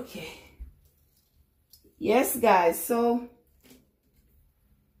 Okay. Yes, guys. So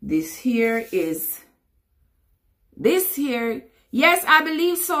this here. Yes, I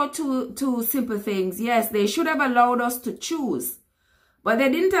believe so to simple things. Yes, they should have allowed us to choose. But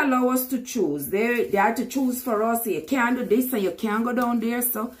they didn't allow us to choose. They had to choose for us. You can't do this and you can't go down there.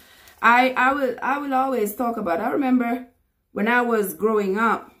 So I will always talk about it. I remember when I was growing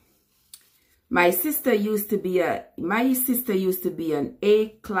up, my sister used to be an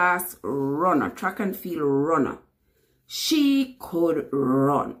A-class runner, track and field runner. She could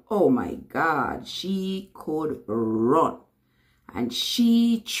run. Oh my God, she could run. And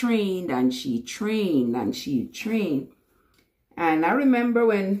she trained and she trained and she trained. And I remember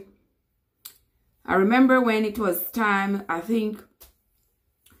when it was time, I think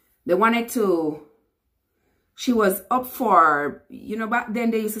they wanted to, she was up for, you know, back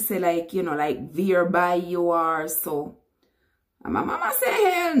then they used to say like, you know, like veer by you or so. And my mama said,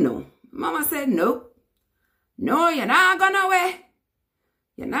 hell no. Mama said, nope. No, you're not going away.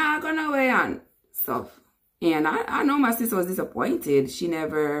 You're not going away and stuff. And I know my sister was disappointed. She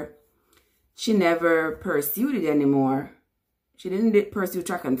never pursued it anymore. She didn't pursue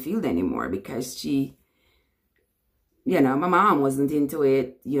track and field anymore because she, you know, my mom wasn't into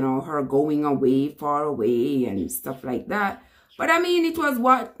it, you know, her going away, far away and stuff like that. But I mean, it was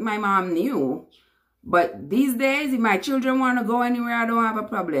what my mom knew. But these days, if my children want to go anywhere, I don't have a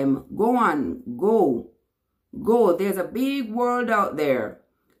problem. Go on, go. Go. There's a big world out there.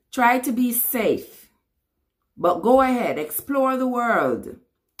 Try to be safe. But go ahead, explore the world.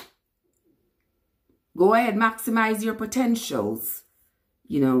 Go ahead, maximize your potentials.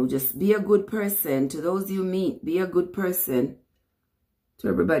 You know, just be a good person. To those you meet, be a good person. To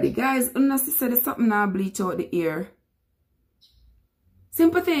everybody. Guys, unless you said there's something now, bleach out the ear.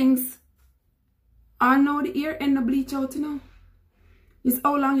 Simple things. I know the ear end the bleach out, you know. It's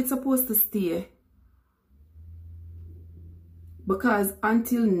how long it's supposed to stay. Because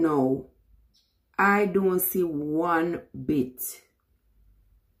until now, I don't see one bit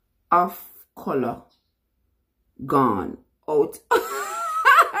of color gone out.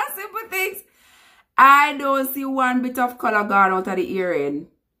 Simple things. I don't see one bit of color gone out of the earring.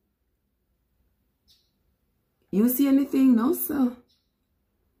 You see anything? No, sir.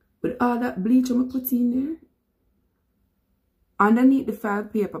 With all that bleach I'm put in there, underneath the file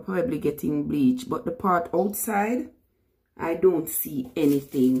paper probably getting bleach, but the part outside, I don't see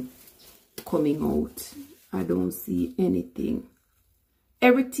anything coming out. I don't see anything.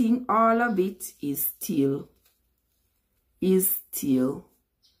 Everything, all of it is still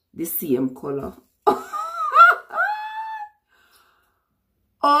the same color.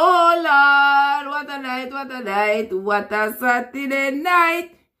 Oh Lord, what a night, what a night, what a Saturday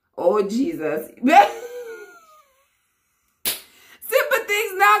night. Oh Jesus.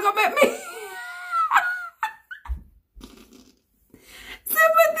 Sympathy's not gonna make me.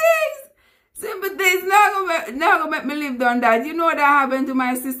 Sympathy's not gonna make me live down that. You know what happened to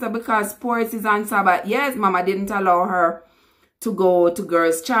my sister because sports is on Sabbath. Yes, Mama didn't allow her to go to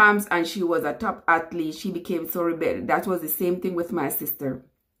Girls Champs and she was a top athlete. She became so rebellious. That was the same thing with my sister.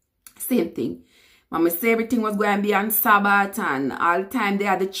 Same thing. Mama said everything was going to be on Sabbath and all the time they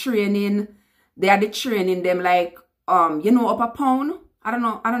had the training. They had the training them like, you know, Upper Pound. I don't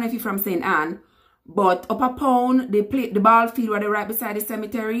know if you're from St. Anne. But Upper Pound, they played the ball field where they're right beside the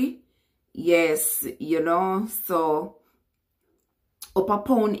cemetery. Yes, you know, so Upper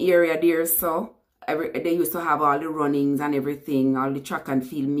Pound area there, so they used to have all the runnings and everything, all the track and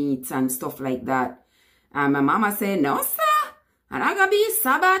field meets and stuff like that. And my mama said, no, sir, and I gotta be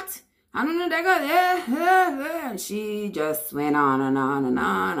Sabbath. I don't know, they got and she just went on and on and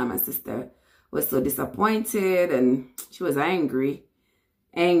on. And my sister was so disappointed and she was angry.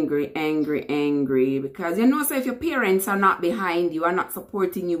 Angry, because you know, so if your parents are not behind you, are not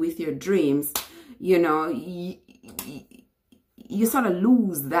supporting you with your dreams, you know, you sort of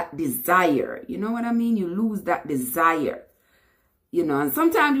lose that desire. You know what I mean? You lose that desire, you know. And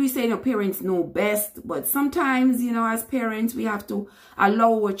sometimes we say, you know, parents know best, but sometimes, you know, as parents, we have to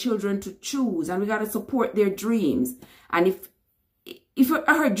allow our children to choose and we got to support their dreams. And if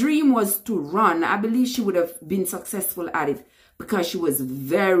her dream was to run, I believe she would have been successful at it. Because she was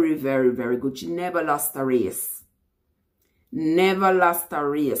very, very, very good. She never lost a race. Never lost a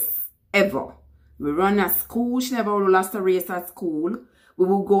race. Ever. We run at school. She never lost a race at school. We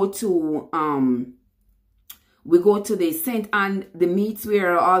will go to the St. Anne, the meets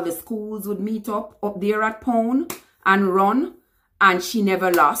where all the schools would meet up there at Pound and run. And she never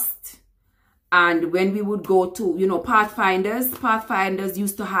lost. And when we would go to, you know, Pathfinders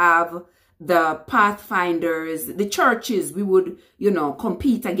used to have the Pathfinders, the churches, we would, you know,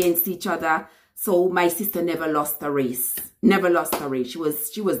 compete against each other. So my sister never lost a race. Never lost a race.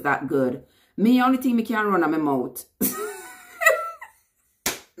 She was that good. Me, only thing me can run on my mouth.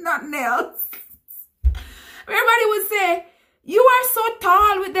 Nothing else. Everybody would say, you are so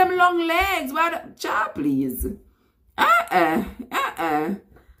tall with them long legs. Why child, please. I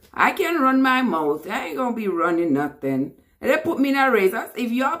can run my mouth. I ain't gonna be running nothing. And they put me in a race.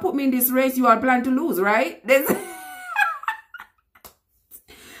 If you all put me in this race, you all plan to lose, right? You know,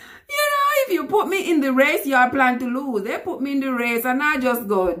 if you put me in the race, you all plan to lose. They put me in the race and I just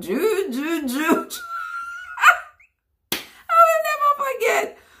go, joo. I will never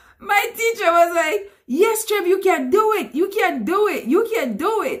forget. My teacher was like, yes, Trev, you can do it. You can do it. You can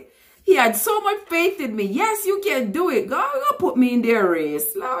do it. He had so much faith in me. Yes, you can do it. Go put me in their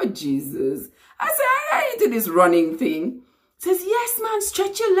race. Lord Jesus. I said, I ain't into this running thing. Says, yes, man,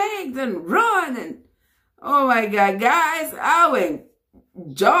 stretch your legs and run. And oh my God, guys, I went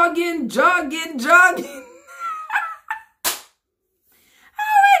jogging. I went jogging.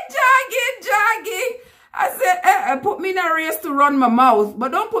 I said, put me in a race to run my mouth,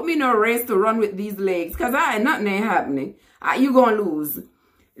 but don't put me in a race to run with these legs, because nothing ain't happening. You gonna lose.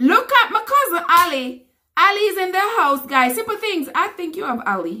 Look at my cousin Ali. Ali's in the house, guys. Simple Things. I think you have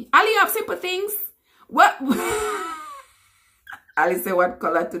Ali. Ali, you have Simple Things. What? Ali say what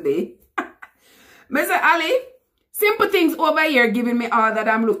color today? Mr. Ali, Simple Things over here giving me all that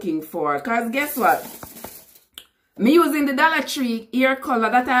I'm looking for. Because guess what? Me using the Dollar Tree ear color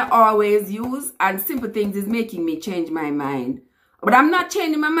that I always use. And Simple Things is making me change my mind. But I'm not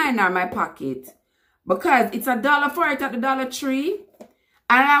changing my mind or my pocket. Because it's $1 for it at the Dollar Tree.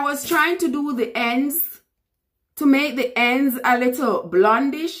 And I was trying to do the ends. To make the ends a little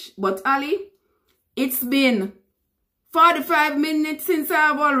blondish. But Ali, it's been 45 minutes since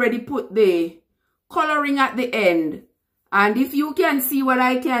I've already put the coloring at the end. And if you can see what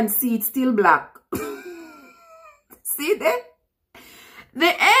I can see, it's still black. See that?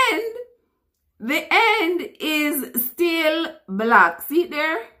 The end is still black. See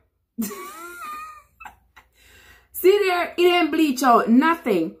there? See there? It ain't bleach out.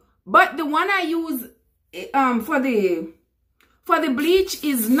 Nothing. But the one I use for the bleach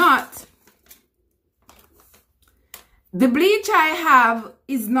is not. The bleach I have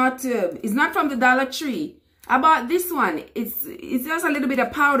is not from the Dollar Tree. I bought this one. It's just a little bit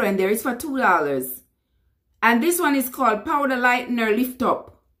of powder in there. It's for $2. And this one is called Powder Lightener Lift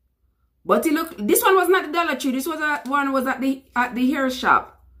Up. But it look, this one was not the Dollar Tree. This was one was at the hair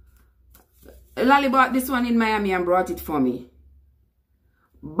shop. Lolly bought this one in Miami and brought it for me.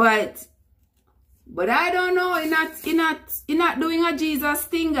 But I don't know. You're not doing a Jesus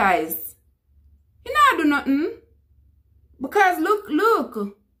thing, guys. You not do nothing. Because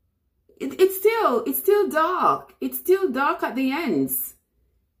look. It's still dark. It's still dark at the ends.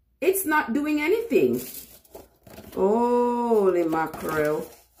 It's not doing anything. Holy mackerel.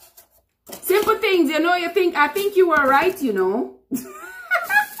 Simple things, you know, I think you were right, you know.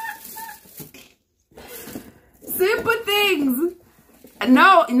 Simple things.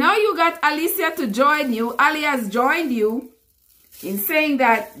 Now you got Alicia to join you. Ali has joined you in saying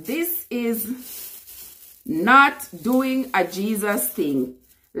that this is not doing a Jesus thing.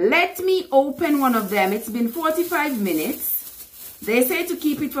 Let me open one of them. It's been 45 minutes. They say to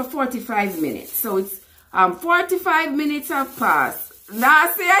keep it for 45 minutes. So it's 45 minutes have passed. Now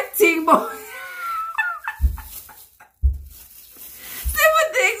say a thing, boy. Simple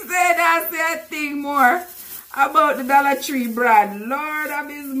things said I say a thing more about the Dollar Tree brand. Lord of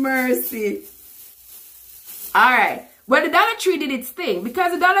his mercy. Alright. Well, the Dollar Tree did its thing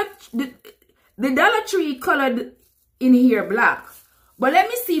because the Dollar Tree colored in here black. But let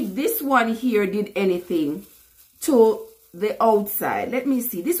me see if this one here did anything to the outside. Let me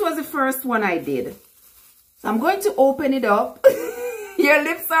see. This was the first one I did. So I'm going to open it up. Your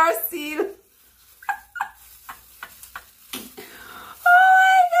lips are sealed. Oh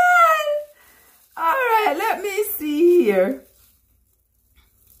my God. All right, let me see here.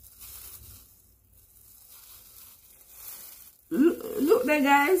 Look there,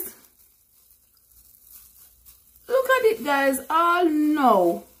 guys. Look at it, guys. Oh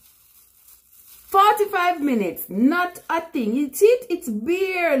no. 45 minutes. Not a thing. You see it? It's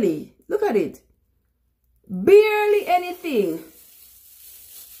barely. Look at it. Barely anything.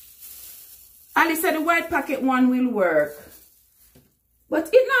 Ali said the white packet one will work. But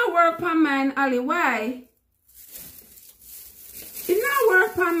it not work for mine, Ali. Why? It not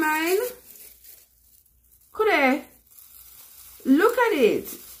work for mine. Could I? Look at it.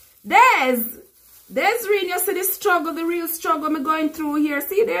 There's really, you see the struggle, the real struggle I'm going through here.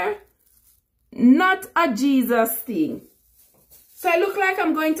 See there? Not a Jesus thing. So I look like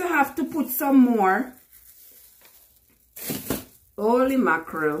I'm going to have to put some more. Holy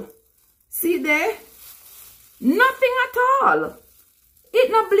mackerel. See there? Nothing at all. It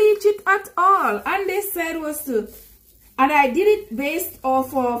not bleach it at all. And they said was to, and I did it based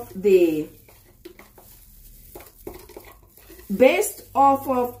off of the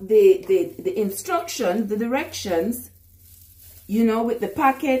instructions, the directions, you know, with the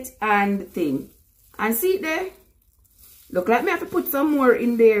packet and the thing. And see it there? Look like me have to put some more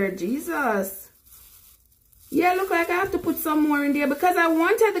in there. Jesus. Yeah, look like I have to put some more in there because I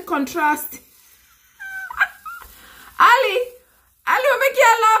wanted the contrast. Ali, make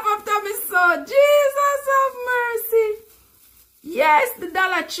you laugh after me so. Jesus have mercy. Yes, the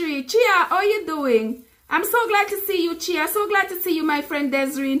Dollar Tree. Chia, how you doing? I'm so glad to see you, Chia. So glad to see you, my friend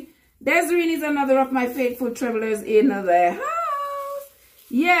Desireen. Desireen is another of my faithful travelers in the house.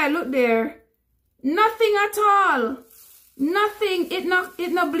 Yeah, look there. Nothing at all. Nothing. It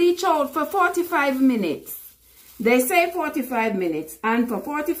not bleach out for 45 minutes. They say 45 minutes. And for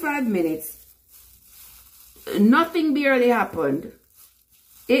 45 minutes, nothing barely happened.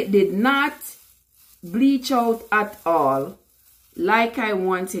 It did not bleach out at all like I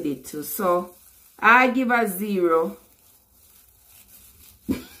wanted it to. So I give a 0.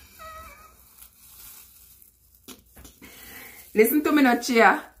 Listen to me no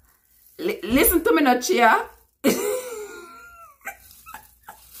Chia. Listen to me no Chia.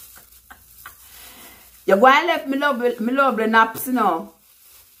 You're going to leave me lovely naps, you know.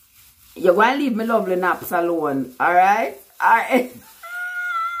 You're going to leave me lovely naps alone. Alright? Alright.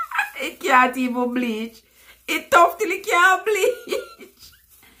 It can't even bleach. It's tough till it can't bleach.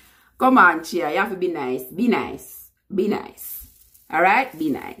 Come on, Chia. You have to be nice. Be nice. Be nice. Alright? Be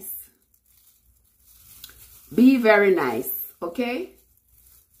nice. Be very nice. Okay?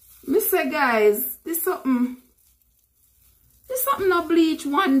 Me say, guys, this something not bleach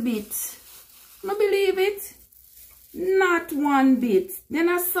one bit. No believe it. Not one bit. Then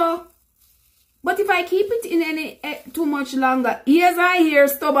I saw. But if I keep it in any too much longer, yes, I hear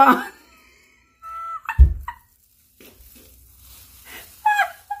stubborn. Oh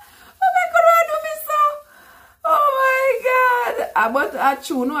my God, why do me so? Oh my God. But I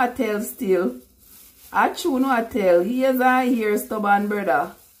chew no I tell still. I chew no I tell. Yes, I hear stubborn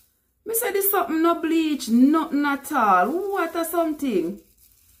brother. Me say this something no bleach, nothing at all. What a something.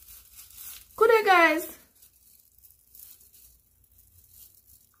 Could they, guys?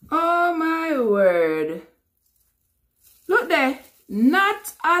 Oh my word. Look there.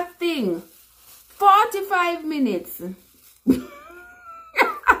 Not a thing. 45 minutes.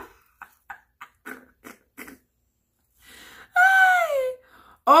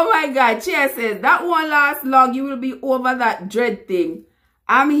 Oh my God. Chia says, that won't last long. You will be over that dread thing.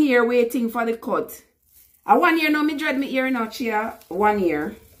 I'm here waiting for the cut. 1 year now, me dread me ear now, Chia. 1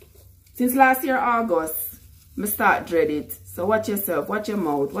 year. Since last year, August, me start dread it. So watch yourself. Watch your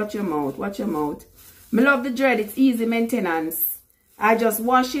mouth. Watch your mouth. Watch your mouth. Me love the dread. It's easy maintenance. I just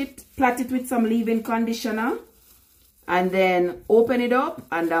wash it, plait it with some leave-in conditioner, and then open it up,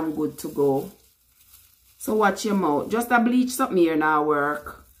 and I'm good to go. So watch your mouth. Just a bleach something here now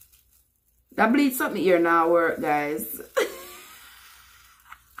work. That bleach something here now work, guys.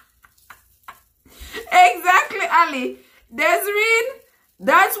 Exactly, Ali. Desireen,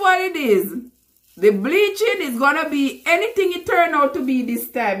 that's what it is. The bleaching is going to be anything it turn out to be this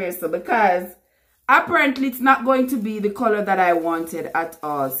time here, so because apparently it's not going to be the color that I wanted at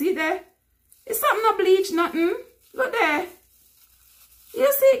all. See there? It's something no bleach, nothing. Look there.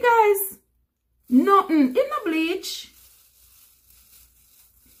 You see, guys? Nothing. It's no bleach.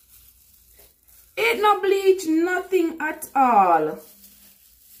 It's no bleach, nothing at all.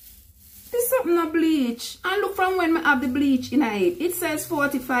 There's something no bleach. And look from when I have the bleach in it. It says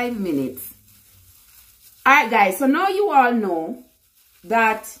 45 minutes. Alright, guys. So now you all know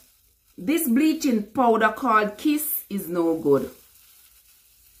that this bleaching powder called Kiss is no good.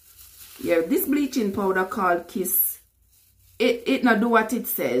 Yeah, this bleaching powder called Kiss, it not do what it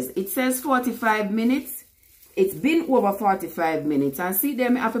says. It says 45 minutes. It's been over 45 minutes. And see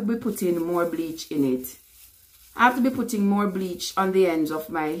them, I have to be putting more bleach in it. I have to be putting more bleach on the ends of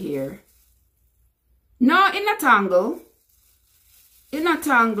my hair. No, in a tangle. In a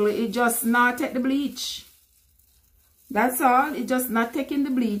tangle, it just not take the bleach. That's all. It just not taking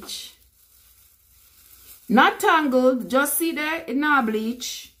the bleach. Not tangled. Just see there. It not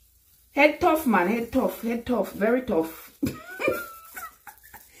bleach. Head tough, man. Head tough. Head tough. Very tough.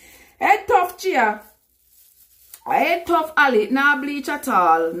 Head tough, Chia. Head tough, Ali. Not bleach at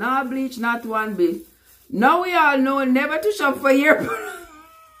all. Not bleach, not one bit. Now we all know never to shop for hair.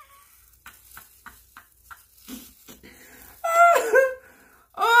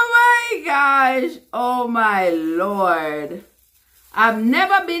 Oh my gosh. Oh my Lord. I've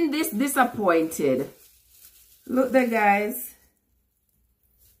never been this disappointed. Look there, guys.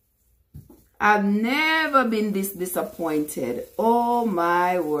 I've never been this disappointed. Oh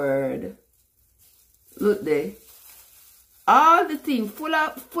my word. Look there. All the thing full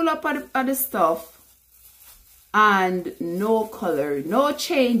up of the stuff. And no color. No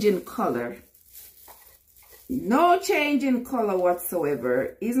change in color. No change in color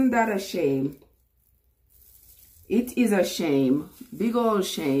whatsoever. Isn't that a shame? It is a shame. Big old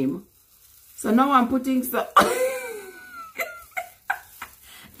shame. So now I'm putting some...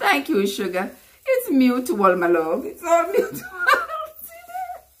 Thank you, sugar. It's mutual, my love. It's all mutual.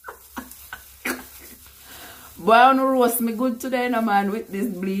 Boy, I don't roast me good today, no man, with this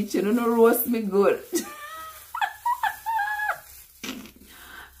bleach. You don't roast me good.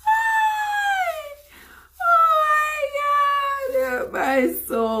 My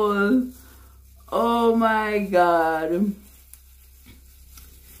soul. Oh my God.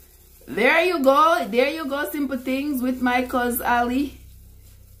 There you go. There you go. Simple things with my cousin Ali.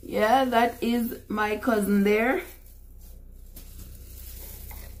 Yeah, that is my cousin there.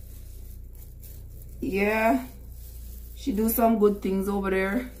 Yeah. She do some good things over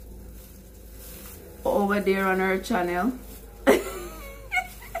there. Over there on her channel.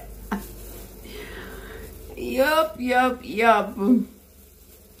 Yup.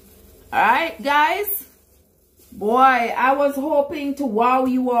 Alright, guys. Boy, I was hoping to wow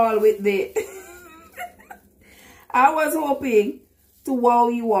you all with the... I was hoping to wow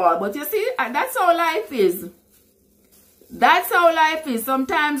you all. But you see, that's how life is. That's how life is.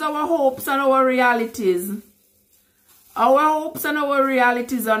 Sometimes our hopes and our realities... Our hopes and our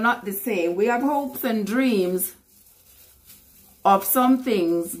realities are not the same. We have hopes and dreams of some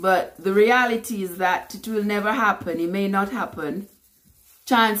things, but the reality is that it will never happen. It may not happen.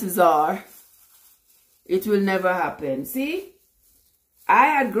 Chances are it will never happen. See, I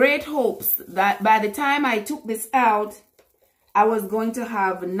had great hopes that by the time I took this out, I was going to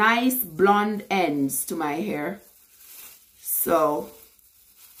have nice blonde ends to my hair. So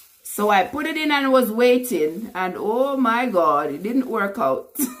I put it in and was waiting, and oh my God, it didn't work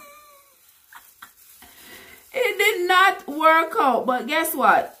out. It did not work out, but guess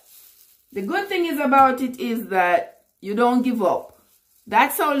what? The good thing is about it is that you don't give up.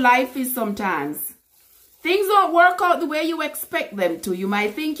 That's how life is sometimes. Things don't work out the way you expect them to. You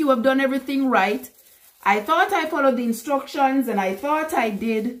might think you have done everything right. I thought I followed the instructions and I thought I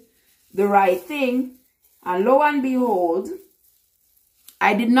did the right thing. And lo and behold,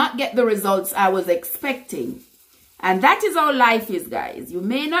 I did not get the results I was expecting. And that is how life is, guys. You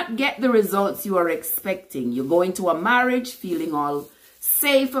may not get the results you are expecting. You go into a marriage feeling all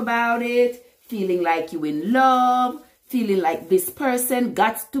safe about it, feeling like you in love, feeling like this person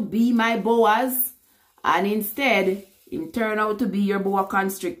got to be my Boaz. And instead, him turn out to be your boa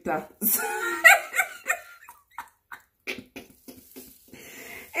constrictor. Instead,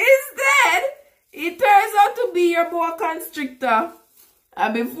 it turns out to be your boa constrictor.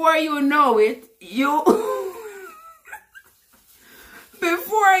 And before you know it,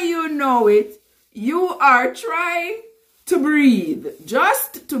 before you know it, you are trying to breathe,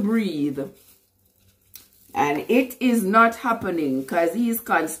 just to breathe. And it is not happening because he is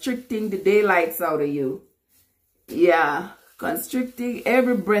constricting the daylights out of you. Yeah, constricting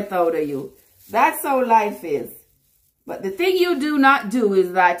every breath out of you. That's how life is. But the thing you do not do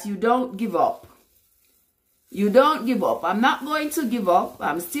is that you don't give up. You don't give up. I'm not going to give up.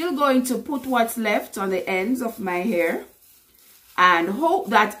 I'm still going to put what's left on the ends of my hair and hope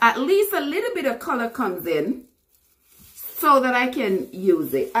that at least a little bit of color comes in so that I can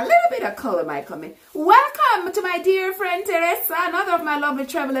use it. A little bit of color might come in. Welcome to my dear friend Teresa, another of my lovely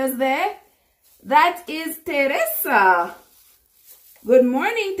travelers there. That is Teresa. Good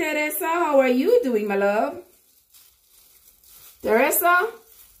morning, Teresa. How are you doing, my love? Teresa,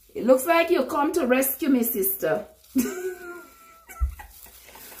 it looks like you come to rescue me, sister. It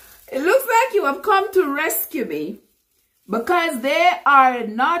looks like you have come to rescue me because they are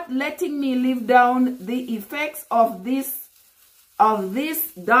not letting me live down the effects of this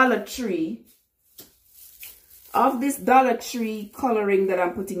Dollar Tree coloring that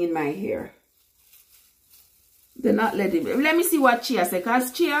I'm putting in my hair. They're not letting me. Let me see what Chia said,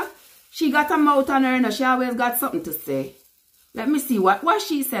 because Chia, she got a mouth on her and she always got something to say. Let me see what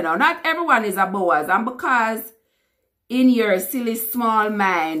she said now. Not everyone is a Boaz, and because in your silly small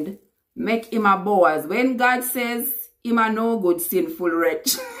mind make him a Boaz, when God says him a no good sinful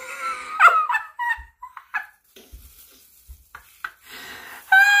wretch.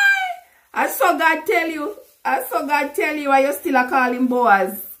 I saw God tell you why you still a call him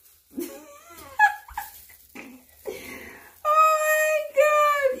Boaz. Oh my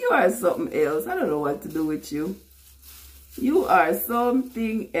God, you are something else. I don't know what to do with you. You are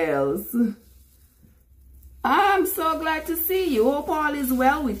something else. I'm so glad to see you. Hope all is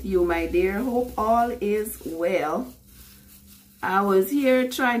well with you, my dear. Hope all is well. I was here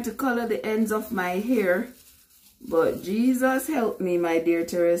trying to color the ends of my hair, but Jesus help me, my dear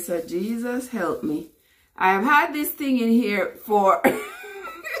Teresa. Jesus help me. I have had this thing in here for...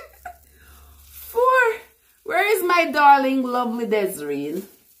 Where is my darling, lovely Desiree?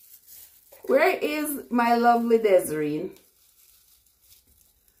 Where is my lovely Desiree?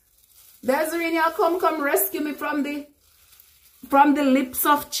 Desiree, you come rescue me from the lips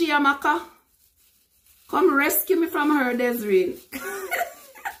of Chiamaka. Come rescue me from her, Desiree.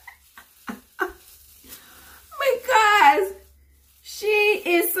 Because she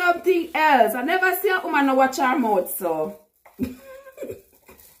is something else. I never see a woman watch her mouth, so.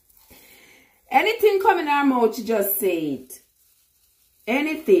 Anything come in her mouth, she just say it.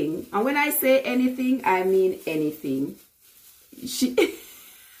 Anything. And when I say anything, I mean anything. She...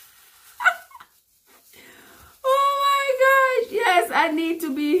 Oh my gosh. Yes, I need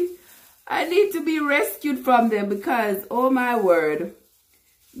to be rescued from them because, oh my word.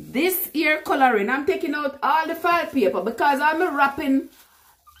 This ear coloring, I'm taking out all the file paper because I'm wrapping,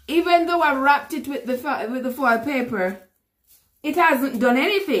 even though I wrapped it with the foil paper, it hasn't done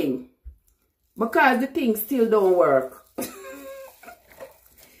anything because the thing still don't work.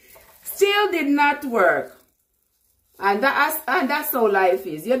 Still did not work. And that's how life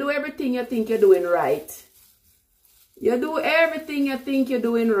is. You do everything you think you're doing right. You do everything you think you're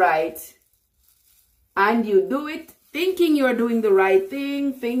doing right. And you do it thinking you're doing the right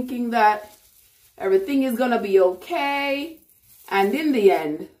thing, thinking that everything is going to be okay. And in the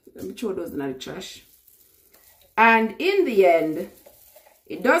end, let me throw those in the trash. And in the end,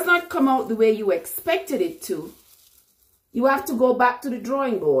 it does not come out the way you expected it to. You have to go back to the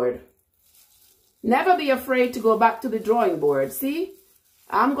drawing board. Never be afraid to go back to the drawing board. See,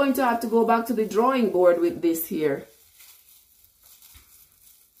 I'm going to have to go back to the drawing board with this here.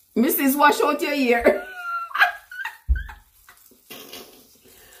 Mrs. Wash out your ear.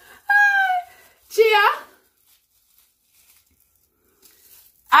 Chia,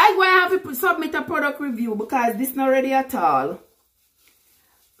 I going to have to submit a product review because this not ready at all.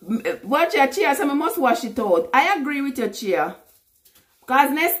 Watch your chair, so I must wash it out. I agree with your chair.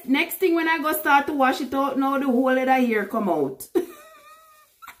 Because next thing when I go start to wash it out, now the whole of the hair come out.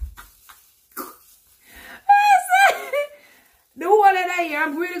 The whole of the hair,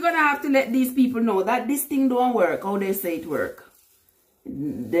 I'm really going to have to let these people know that this thing don't work, how they say it work.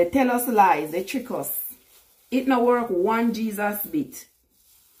 They tell us lies, they trick us. It no work one Jesus bit.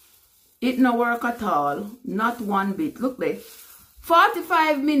 It no work at all, not one bit. Look there,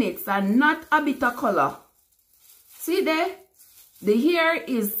 45 minutes and not a bit of color. See there? The hair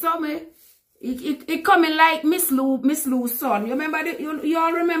is somewhere. It coming like Miss Lou's son. You remember you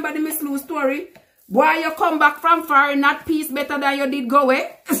all remember the Miss Lou story? Why you come back from far not peace better than you did go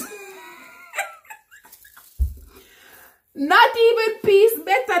away? Not even peace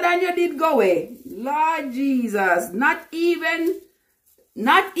better than you did go away. Lord Jesus. Not even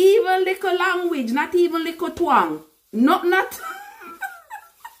little language. Not even little twang. Not.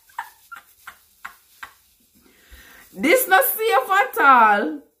 This not safe at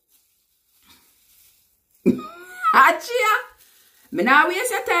all. Achia. Me now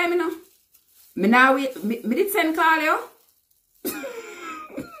waste your time, you know. Me now wait. Me did send call you.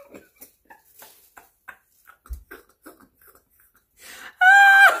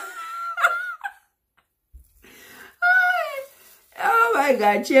 Oh my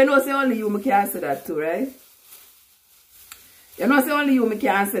God. You know say only you me can answer that too, right? You know say only you me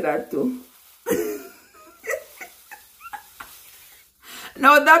can answer that too.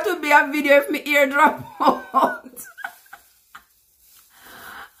 Now that would be a video if my ear drop out.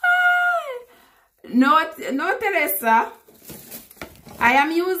 No, Teresa. I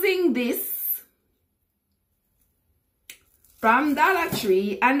am using this from Dollar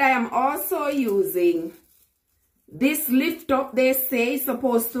Tree, and I am also using this lift up. They say is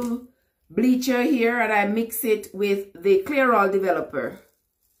supposed to bleach your hair, and I mix it with the Clear All Developer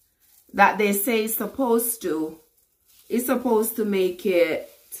that they say is supposed to make it.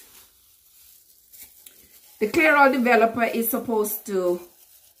 The Clear All Developer is supposed to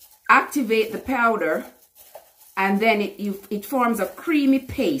activate the powder, and then it forms a creamy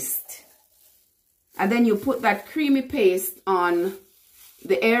paste, and then you put that creamy paste on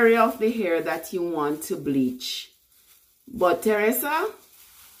the area of the hair that you want to bleach. But Teresa,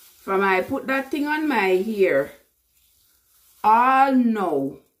 from I put that thing on my hair, all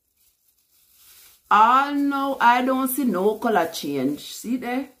no, I don't see no color change. See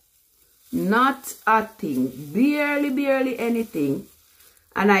there? Not a thing, barely anything.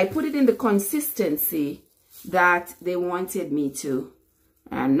 And I put it in the consistency that they wanted me to.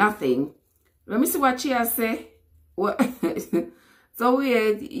 And nothing. Let me see what she has say. What? So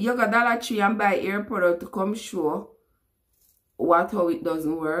weird. You got Dollar Tree and buy hair product to come show how it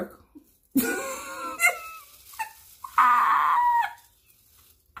doesn't work.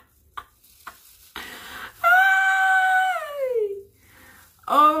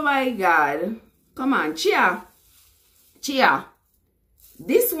 Oh my God. Come on. Chia.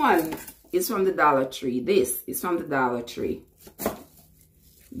 This one is from the Dollar Tree. This is from the Dollar Tree.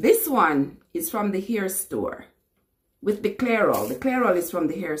 This one is from the hair store with the Clear All. The Clear All is from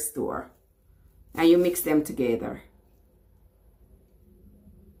the hair store. And you mix them together.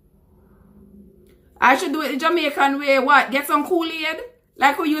 I should do it the Jamaican way. What? Get some Kool-Aid?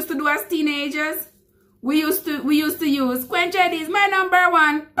 Like we used to do as teenagers? We used to use Quench is my number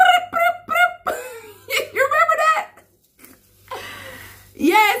one. You remember that?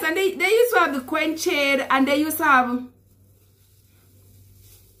 Yes, and they used to have the Quench Aid, and they used to have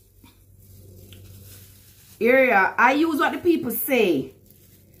area. I use what the people say.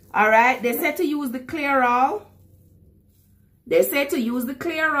 Alright, they said to use the Clear All. They said to use the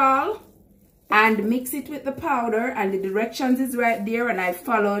Clear All and mix it with the powder, and the directions is right there, and I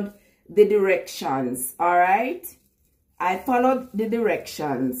followed the directions. Alright, I followed the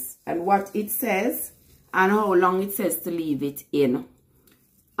directions and what it says and how long it says to leave it in.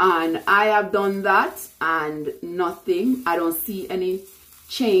 And I have done that and nothing. I don't see any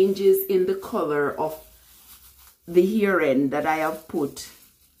changes in the color of the hair end that I have put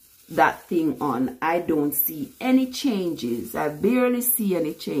that thing on. I don't see any changes. I barely see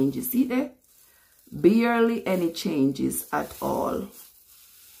any changes. See there? Barely any changes at all.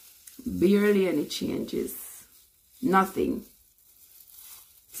 Barely any changes. Nothing.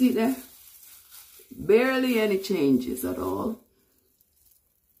 See there? Barely any changes at all.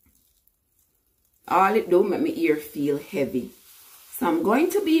 All it do make my ear feel heavy. So I'm going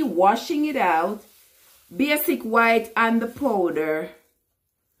to be washing it out. Basic white and the powder.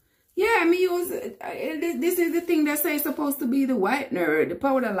 Yeah, me use this is the thing they say is supposed to be the whitener, the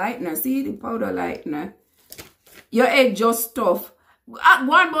powder lightener. See the powder lightener. Your egg just tough. Go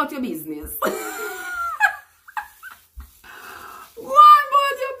on about your business. Go on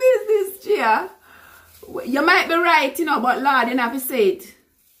about your business, Chia. You might be right, you know, but Lord, you don't have to say it.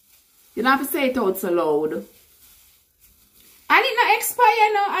 You don't have to say it out so loud. I did not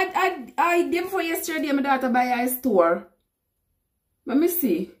expire, no. I did before yesterday, my daughter buy a store. Let me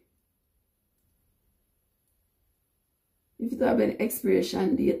see. If it have an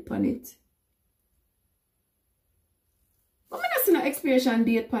expiration date on it. I'm not seeing an expiration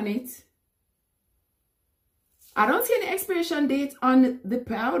date on it. I don't see any expiration date on the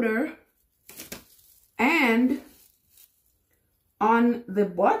powder. And on the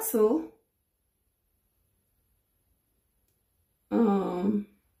bottle.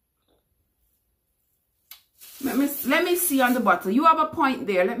 Let me see on the bottle. You have a point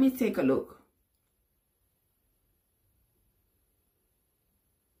there. Let me take a look.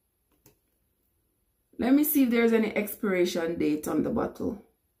 Let me see if there's any expiration date on the bottle.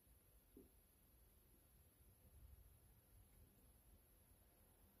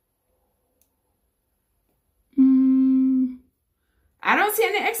 I don't see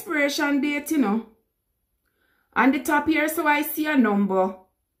any expiration date, you know. On the top here, so I see a number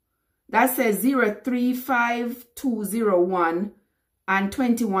that says 035201 and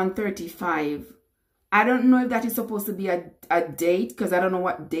 2135. I don't know if that is supposed to be a date, because I don't know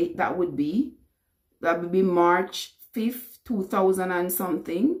what date that would be. That would be March 5th, 2000 and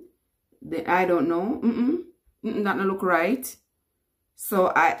something. I don't know. That don't look right.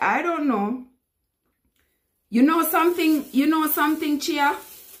 So I don't know. You know something, Chia?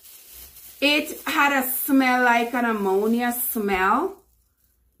 It had a smell like an ammonia smell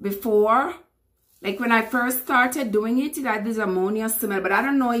before. Like when I first started doing it, it had this ammonia smell. But I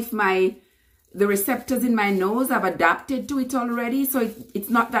don't know if the receptors in my nose have adapted to it already. So it's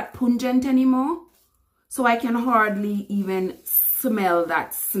not that pungent anymore. So I can hardly even smell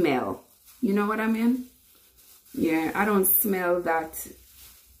that smell. You know what I mean? Yeah, I don't smell that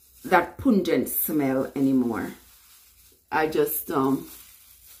pungent smell anymore. I just smell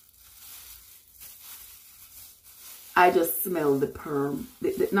the perm,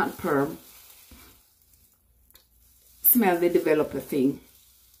 not perm. Smell the developer thing,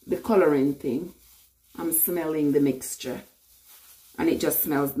 the coloring thing. I'm smelling the mixture. And it just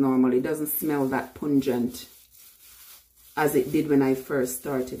smells normal. It doesn't smell that pungent as it did when I first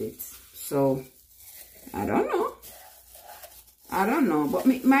started it. So, I don't know. I don't know. But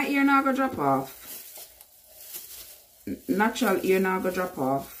my ear now go drop off. Natural ear now go drop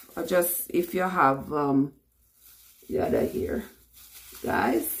off. Or just if you have the other ear.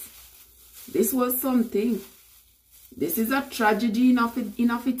 Guys, this was something. This is a tragedy in of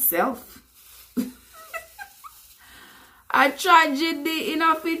itself. A tragedy in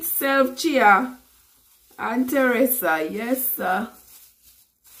of itself, Chia and Teresa. Yes, sir.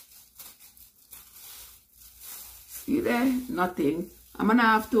 See there? Nothing. I'm gonna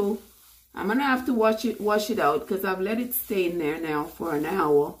have to wash it out, because I've let it stay in there now for an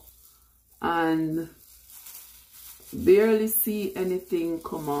hour and barely see anything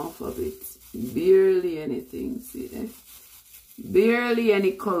come off of it. Barely anything. See there? Barely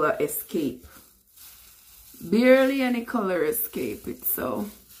any color escape. Barely any color escape it. So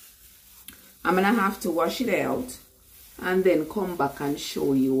I'm gonna have to wash it out and then come back and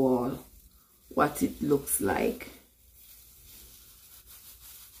show you all what it looks like.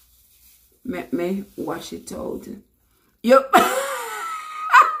 Let me wash it out. Yep.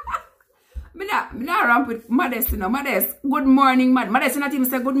 Me not ramp with Modest, you know. Modest, good morning, Modest, you not even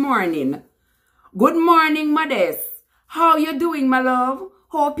say good morning. Good morning, Modest. How you doing, my love?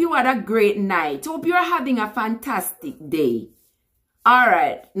 Hope you had a great night. Hope you're having a fantastic day.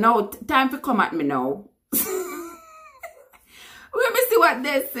 Alright, now time to come at me now. Let me see what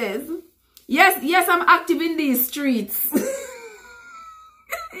this says. Yes, I'm active in these streets.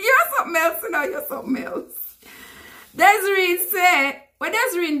 You're something else, you know, you're something else. Desiree say, well,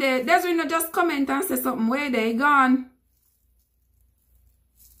 Desiree there, Desiree no just comment and say something. Where they gone?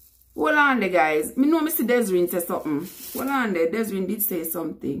 Hold on there, guys. Me know me see Desiree say something. Hold on there, Desiree did say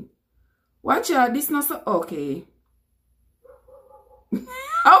something. Watch out, this not so, okay.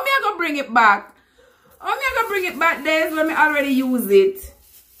 How me I gonna bring it back? How me I gonna bring it back, Des, when me already use it?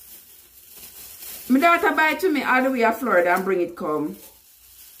 My daughter buy it to me all the way to Florida and bring it come.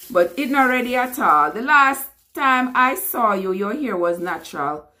 But it's not ready at all. The last time I saw you, your hair was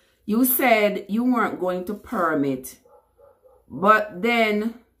natural. You said you weren't going to perm it. But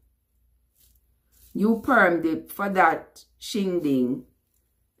then you permed it for that shingding.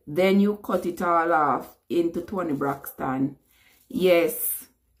 then you cut it all off into Toni Braxton. Yes.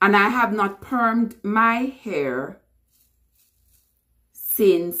 And I have not permed my hair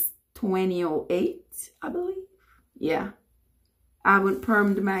since 2008, I believe. Yeah. I haven't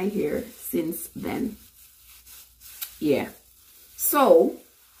permed my hair since then. Yeah. So,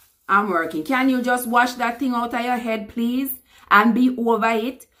 I'm working. Can you just wash that thing out of your head, please? And be over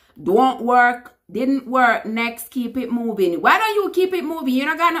it. Don't work. Didn't work. Next, keep it moving. Why don't you keep it moving? You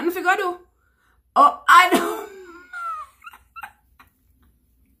don't got nothing to go do. Oh, I don't.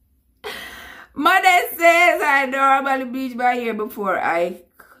 Mother says I normally bleach my hair before I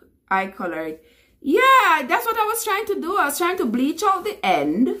color it. Yeah, that's what I was trying to do. I was trying to bleach out the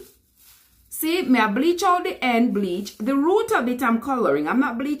end. See, me I bleach out the end, bleach. The root of it I'm coloring. I'm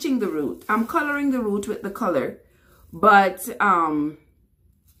not bleaching the root. I'm coloring the root with the color. But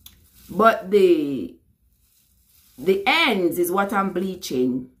the ends is what I'm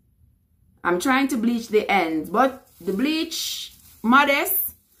bleaching. I'm trying to bleach the ends. But the bleach,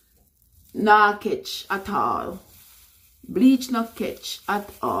 modest, not catch at all. Bleach not catch at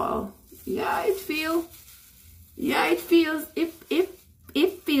all. Yeah, it feels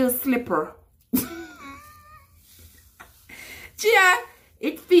slipper. Yeah,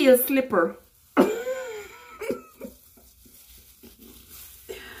 it feels slipper. Oh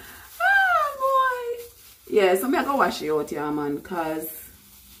boy. Yeah, so I'm gonna wash it out here, man, cause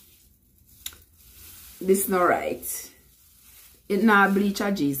this not right. It not bleach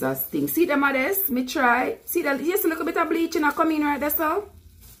a Jesus thing. See them of this? Me try. See that? Yes, look a bit of bleaching a come in right there, so.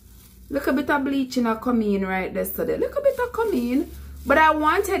 Look a bit of bleaching a come in right there, so. Look a bit of come in. But I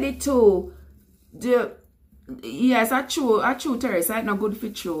wanted it to do. Yes, I true Terrace. It's not good for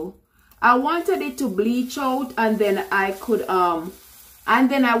true. I wanted it to bleach out, and then I could and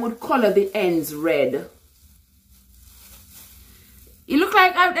then I would color the ends red. It looked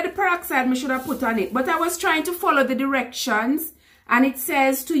like the peroxide I should have put on it, but I was trying to follow the directions, and it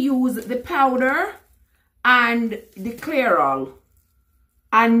says to use the powder and the clear all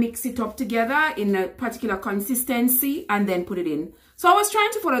and mix it up together in a particular consistency and then put it in. So I was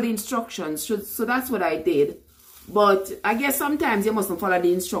trying to follow the instructions, so that's what I did. But I guess sometimes you mustn't follow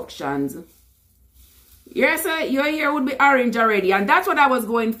the instructions. Yes, sir, your hair would be orange already, and that's what I was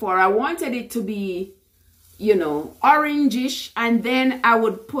going for. I wanted it to be, you know, orangish, and then I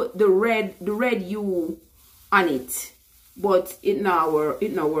would put the red hue on it. But it not work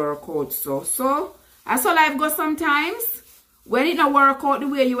out. So that's how life goes sometimes. When it not work out the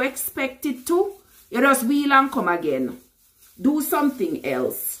way you expect it to, you just wheel and come again. Do something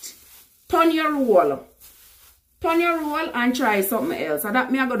else. Turn your roll. Turn your roll and try something else. And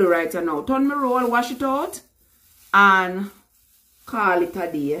that me I go do right now. Turn my roll, wash it out, and call it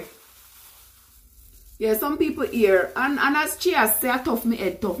a day. Yeah, some people here, and as Chia say, I tough me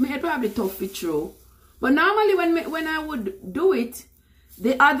head tough. My head probably tough for true. But normally when I would do it,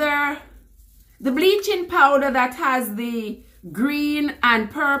 the bleaching powder that has the green and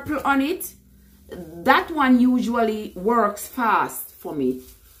purple on it, that one usually works fast for me.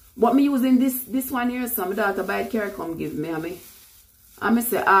 But me using this one here, so my daughter buy it, carry come give me. I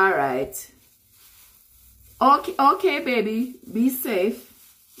say, alright. Okay, baby. Be safe.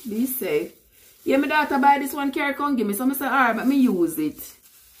 Be safe. Yeah, my daughter buy this one, carry come give me. So I say, alright, let me use it.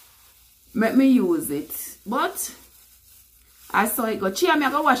 Let me use it. But I saw it go. Chia, me I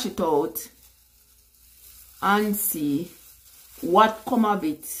go wash it out and see what come of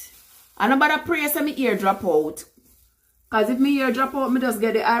it. And nobody pray say my ear drop out. Because if my ear drop out, me just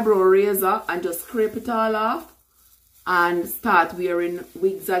get the eyebrow razor and just scrape it all off and start wearing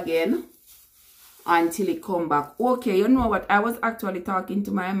wigs again until it come back. Okay, you know what? I was actually talking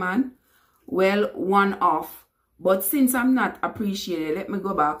to my man. Well, one off. But since I'm not appreciated, let me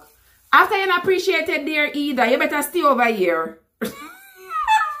go back. After you're not appreciated there either, you better stay over here.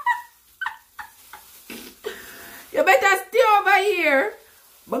 You better stay over here.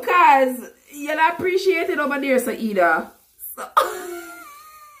 Because you're not appreciated over there, so either. So. Oh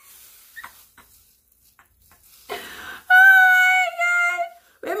my God.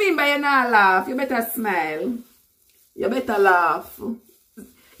 What I mean by you not laugh? You better smile. You better laugh.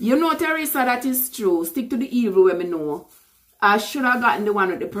 You know, Teresa, that is true. Stick to the evil when me know. I should have gotten the one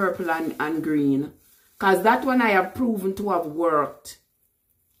with the purple and green. Because that one I have proven to have worked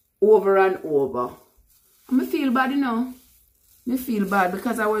over and over. I feel bad, you know. I feel bad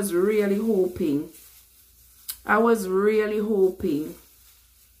because I was really hoping. I was really hoping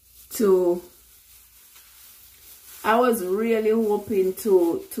to,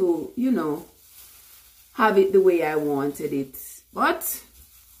 you know, have it the way I wanted it. But,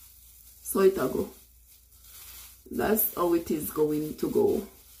 so it'll go. That's how it is going to go.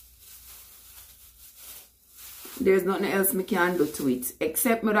 There's nothing else me can do to it.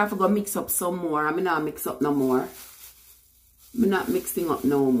 Except me have to go mix up some more. I'm not mix up no more. I'm not mixing up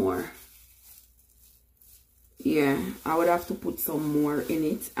no more. Yeah, I would have to put some more in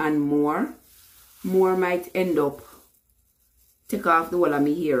it. And more might end up take off the whole of my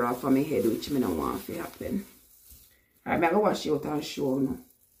hair off of my head, which me don't want to happen. Alright, I'm going to wash it out and show you.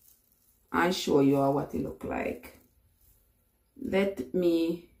 And show you what it look like. Let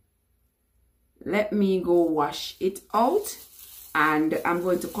me go wash it out. And I'm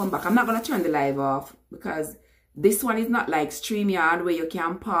going to come back. I'm not going to turn the live off because this one is not like StreamYard where you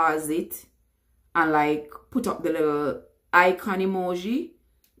can pause it and like put up the little icon emoji.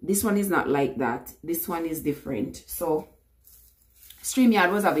 This one is not like that. This one is different. So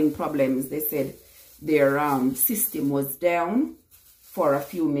StreamYard was having problems. They said their system was down for a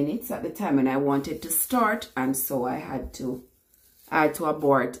few minutes at the time when I wanted to start, and so I had to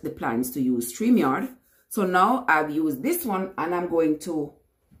abort the plans to use StreamYard. So now I've used this one and I'm going to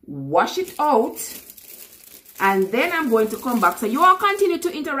wash it out, and then I'm going to come back. So you all continue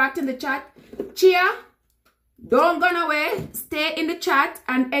to interact in the chat. Chia, don't go away. Stay in the chat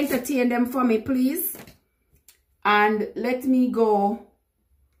and entertain them for me, please. And let me go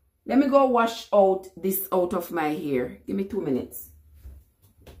wash out this out of my hair. Give me 2 minutes.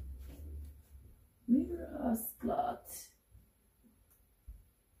 Mirror cloth.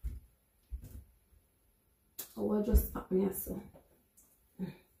 Oh, I just up me so.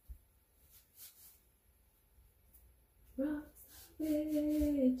 Rocks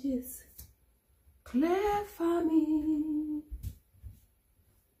edges, clear for me.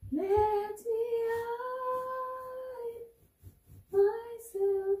 Let me hide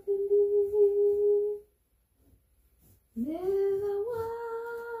myself in thee. Never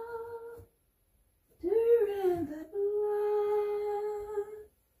walk during the blood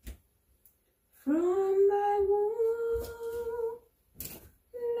from thy womb,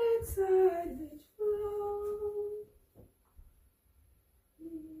 that side which flowed. We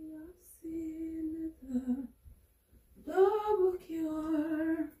have seen the double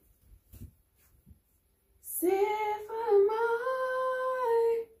cure. Safe am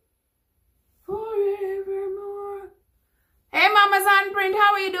I forevermore. Hey, Mama's handprint,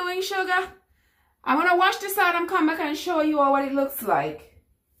 how are you doing, sugar? I'm gonna wash this out and come back and show you all what it looks like.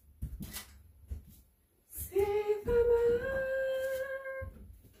 Safe am I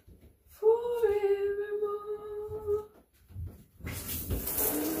forevermore.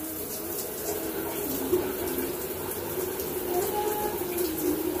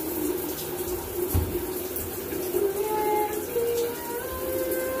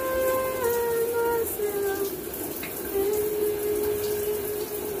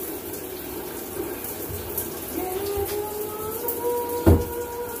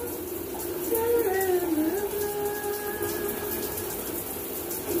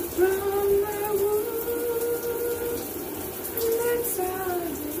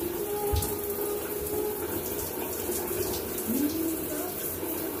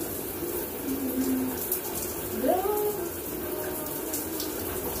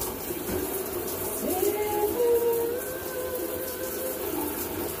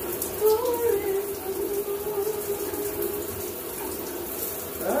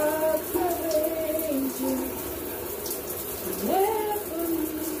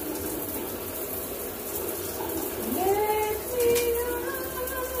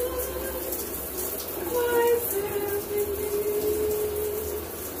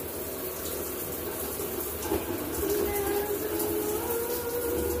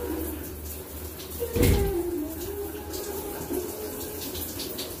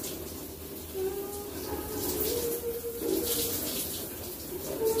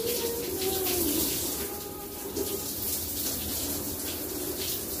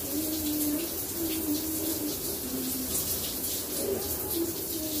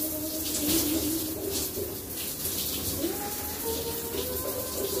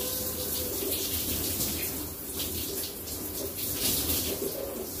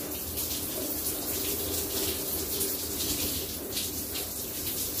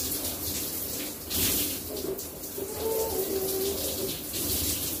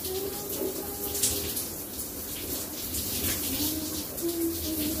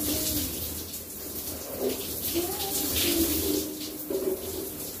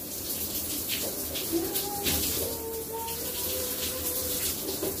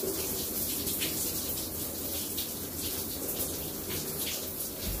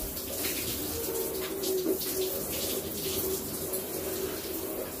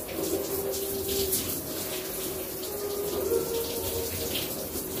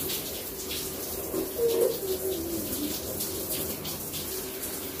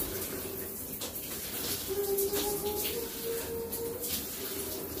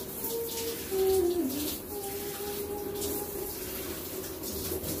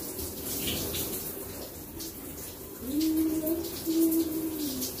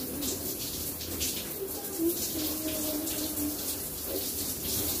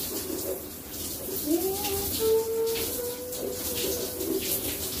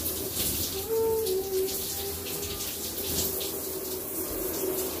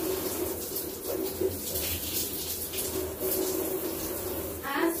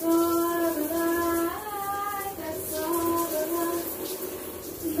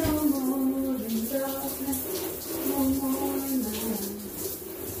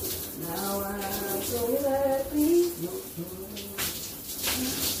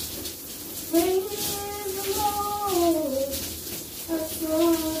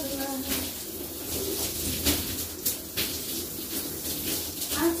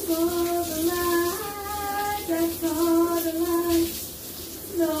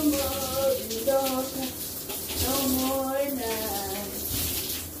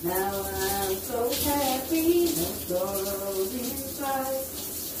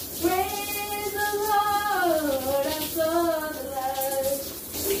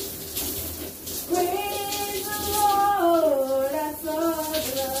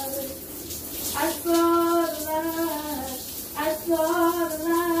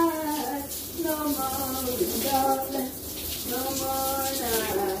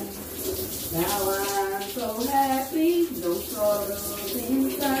 Now I'm so happy, no sorrows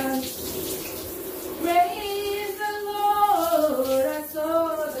inside. Praise the Lord, I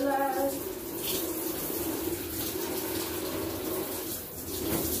saw the light.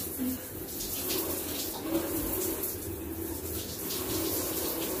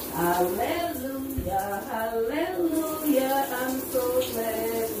 Hallelujah, hallelujah, I'm so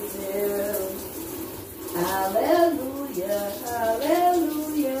glad to tell. Hallelujah,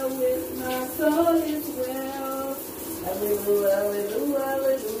 hallelujah, with my soul is well. Hallelujah, hallelujah,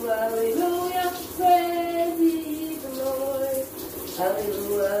 hallelujah, hallelujah, praise ye the Lord.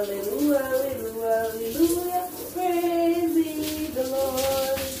 Hallelujah, hallelujah, hallelujah, hallelujah, praise ye the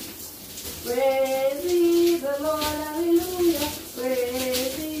Lord. Praise ye the Lord, hallelujah,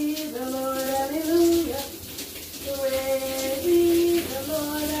 praise ye the Lord, hallelujah, praise ye the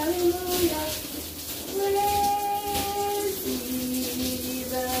Lord, hallelujah. Praise ye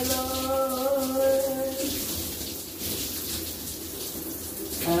the Lord.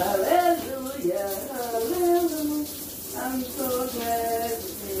 Hallelujah, hallelujah. I'm so glad to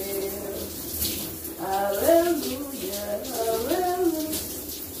hear. Hallelujah, hallelujah.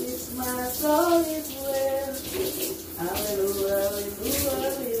 If my soul is well. Hallelujah, hallelujah,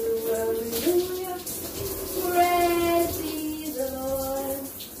 hallelujah, hallelujah. Praise ye the Lord.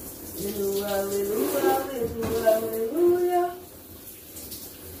 Hallelujah, hallelujah, hallelujah.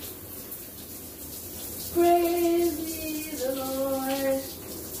 Praise ye the Lord.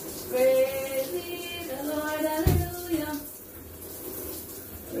 Praise ye the Lord, hallelujah.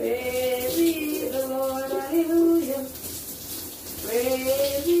 Praise ye the Lord, hallelujah.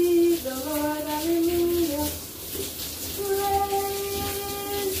 Praise ye the Lord, hallelujah.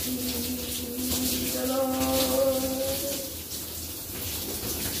 Praise ye the Lord.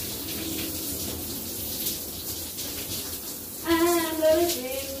 I'm gonna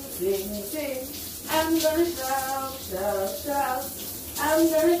sing, sing, sing. I'm gonna shout, shout, shout. I'm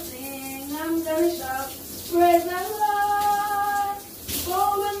gonna sing, I'm gonna shout. Praise the Lord.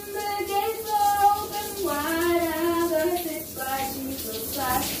 Oh, when the gates are open wide, I'm gonna sit by Jesus'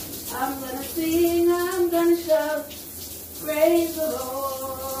 side. I'm gonna sing, I'm gonna shout. Praise the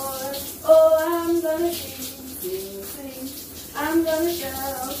Lord. Oh, I'm gonna sing, sing, sing. I'm gonna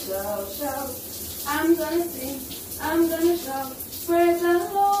shout, shout, shout. I'm gonna sing, I'm gonna shout. Praise the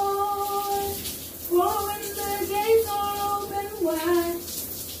Lord. For when the gates are open wide,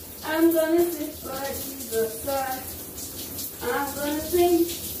 I'm gonna sit by Jesus' side. I'm gonna sing,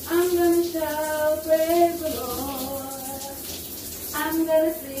 I'm gonna shout, praise the Lord. I'm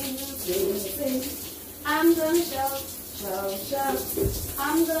gonna sing, sing, sing. I'm gonna shout, shout, shout.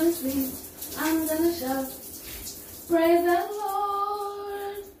 I'm gonna sing, I'm gonna shout, praise the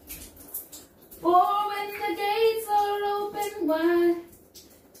Lord. For when the gates are open wide,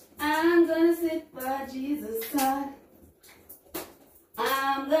 I'm gonna sit by Jesus' side.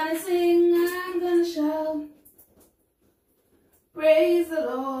 I'm gonna sing, I'm gonna shout, praise the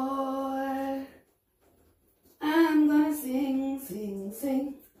Lord. I'm gonna sing, sing,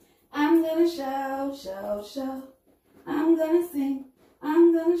 sing. I'm gonna shout, shout, shout. I'm gonna sing,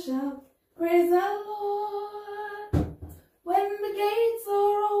 I'm gonna shout, praise the Lord. When the gates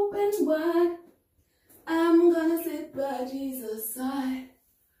are open wide, I'm gonna sit by Jesus' side.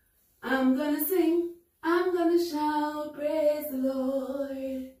 I'm gonna sing, I'm gonna shout, praise the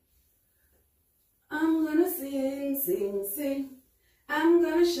Lord. I'm gonna sing, sing, sing. I'm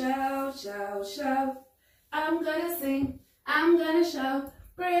gonna shout, shout, shout. I'm gonna sing, I'm gonna shout,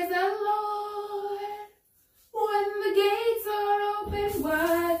 praise the Lord. When the gates are open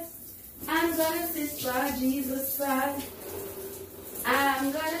wide, I'm gonna sit by Jesus' side.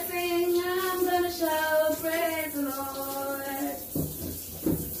 I'm gonna sing, I'm gonna shout, praise the Lord.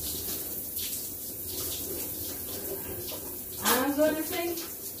 I'm gonna sing,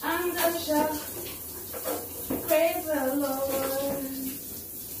 I'm gonna shout, praise the Lord.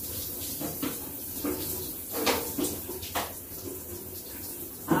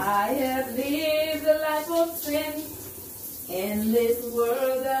 I have lived a life of sin in this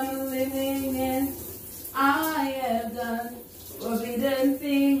world I'm living in. I have done forbidden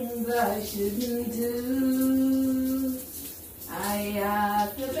things I shouldn't do. I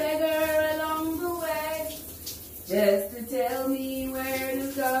asked a beggar along the way just to tell me where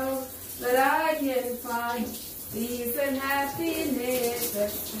to go, but I can find peace and happiness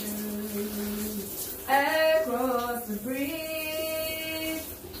that's true. Across the bridge,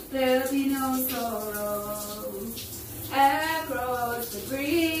 there'll be no sorrow. Across the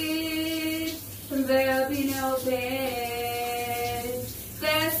bridge, there'll be no pain.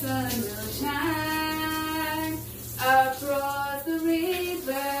 The sun will shine across the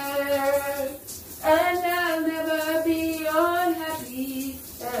river.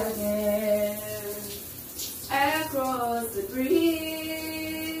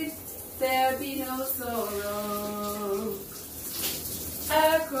 sorrow.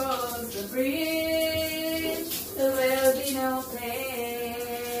 Across the bridge, there will be no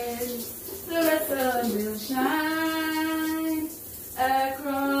pain. The sun will shine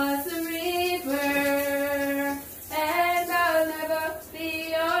across the river, and I'll never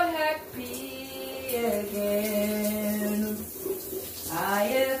be unhappy again. I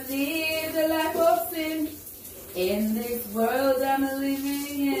have lived a life of sin in this world I'm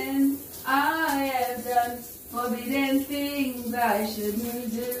living in. I have done forbidden things I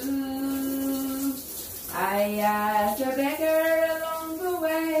shouldn't do. I asked a beggar along the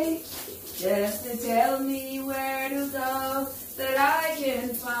way just to tell me where to go, that I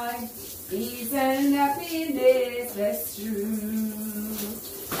can find peace and happiness, that's true.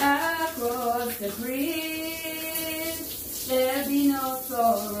 Across the bridge, there'll be no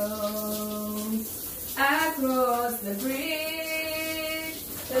sorrow. Across the bridge,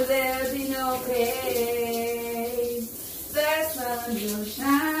 there'll be no pain. The sun will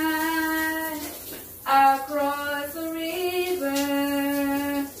shine across the river,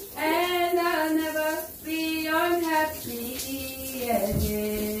 and I'll never be unhappy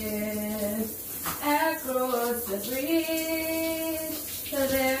again. Across the bridge,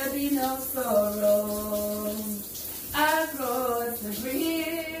 there'll be no sorrow. Across the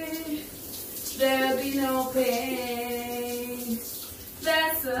bridge, there'll be no pain. The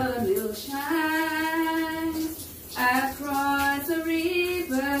sun will shine across the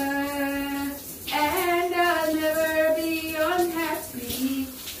river, and I'll never be unhappy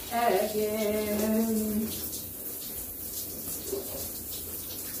again.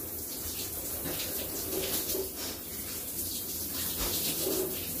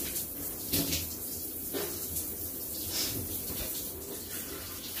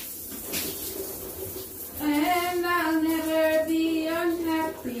 And I'll never be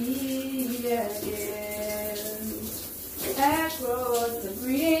unhappy again. Across the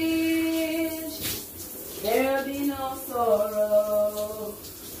bridge, there'll be no sorrow.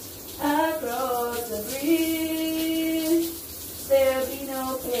 Across the bridge, there'll be no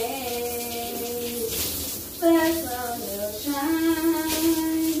pain. The sun will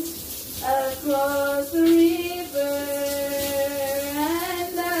shine across the river,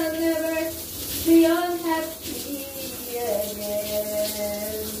 and I'll never be unhappy again.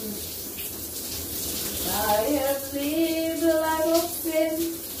 I have lived a life of sin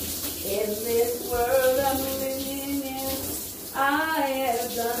in this world I'm living in. I have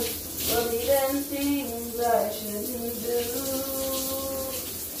done forbidden things I shouldn't do.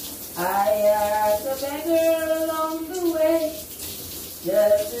 I asked a beggar along the way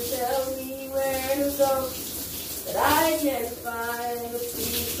just to tell me where to go, that I can find the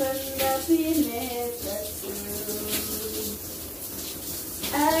peace and happiness that's true.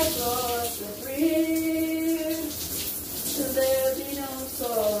 Across the bridge, there'll be no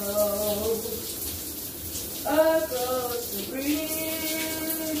sorrow. Across the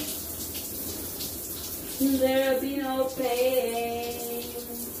bridge, there'll be no pain.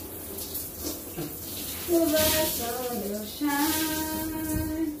 The sun will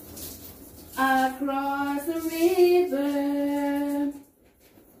shine across the river,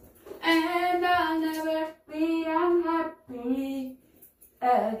 and I'll never be unhappy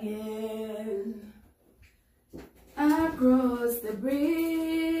again. Across the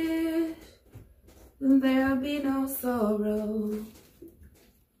bridge, there'll be no sorrow.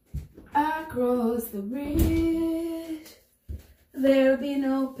 Across the bridge, there'll be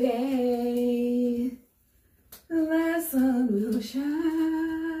no pain. The sun will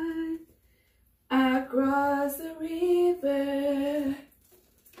shine across the river,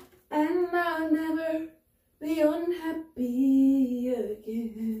 and I'll never be unhappy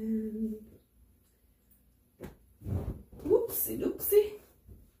again. Whoopsie doopsie.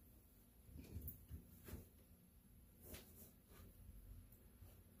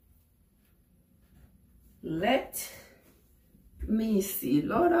 Let me see.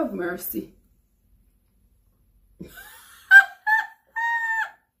 Lord of mercy.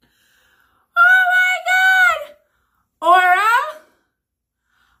 Oh my God! Aura?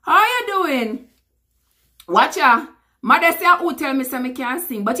 How you doing? Watch ya. Modest, who tell me something can't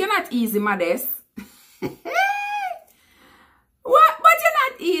sing, but you're not easy, Modest. What? But you're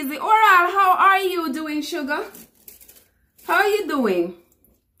not easy. Aura, how are you doing, sugar? How are you doing?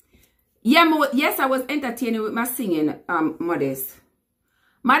 Yeah, yes, I was entertaining with my singing, Modest.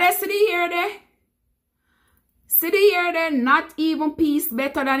 Modest, see the ear there? See the ear there? Not even piece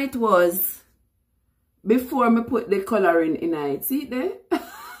better than it was before me put the coloring in it. See it there?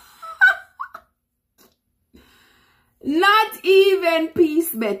 Not even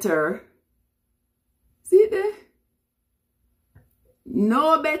piece better See there?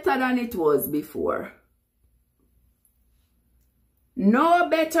 No better than it was before. No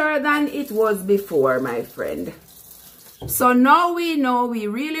better than it was before, my friend. So now we know, we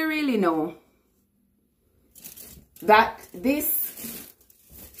really, really know that this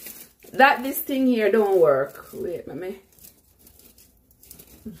thing here don't work. Wait, mommy.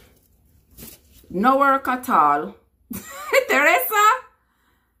 No work at all. Teresa,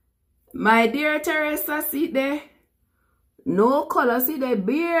 my dear Teresa, see there? No color, see there?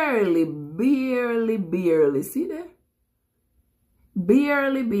 Barely, see there?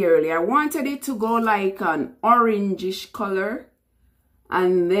 Barely. I wanted it to go like an orangish color,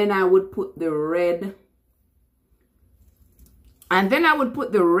 and then I would put the red,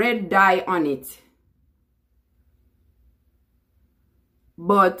 dye on it.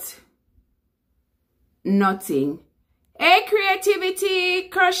 But nothing. Hey, Creativity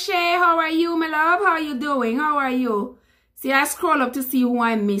Crochet, how are you, my love? How are you doing? How are you? See, I scroll up to see who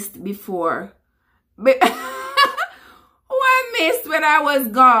I missed before. But who I missed when I was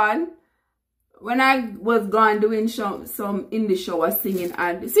gone. When I was gone doing some in the shower singing.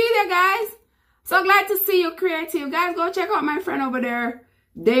 And see there, guys? So glad to see you, Creative. Guys, go check out my friend over there,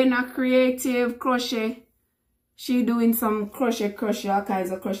 Dana Creative Crochet. She doing some crochet, all kinds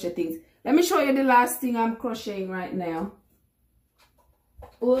of crochet things. Let me show you the last thing I'm crocheting right now.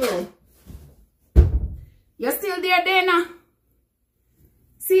 Oh. You're still there, Dana?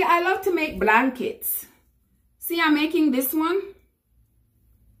 See, I love to make blankets. See, I'm making this one.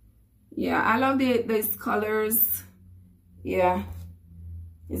 Yeah, I love these colors. Yeah.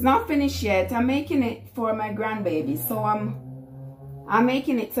 It's not finished yet. I'm making it for my grandbaby. So I'm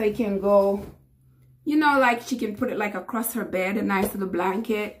making it so it can go, you know, like she can put it like across her bed, a nice little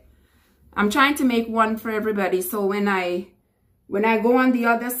blanket. I'm trying to make one for everybody, so when I go on the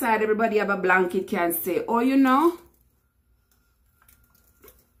other side, everybody have a blanket can say, oh, you know,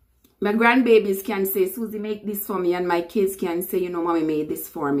 my grandbabies can say, Susie, make this for me, and my kids can say, you know, mommy made this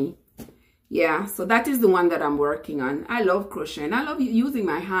for me. Yeah, so that is the one that I'm working on. I love crocheting. I love using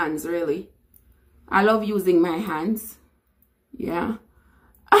my hands, really. I love using my hands. Yeah.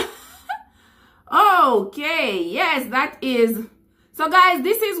 Okay, yes, that is... So guys,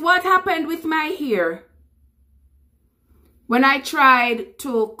 this is what happened with my hair when I tried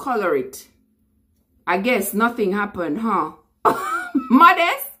to color it. I guess nothing happened, huh?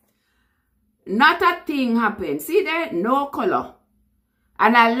 Modest? Not a thing happened. See there? No color.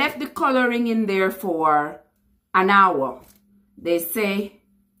 And I left the coloring in there for an hour. They say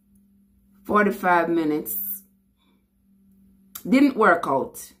 45 minutes. Didn't work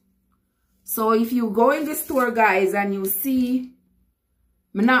out. So if you go in the store, guys, and you see...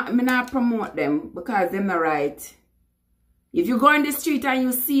 Me not promote them because they're not right. If you go in the street and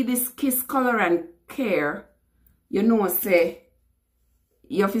you see this Kiss Color and Care, you know, say,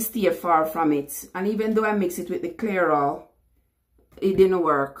 you have to stay far from it. And even though I mix it with the Clairol, it didn't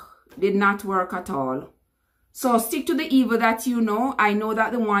work. Did not work at all. So stick to the Eva that you know. I know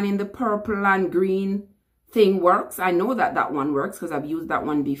that the one in the purple and green thing works. I know that that one works because I've used that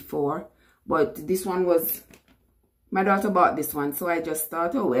one before. But this one was... My daughter bought this one, so I just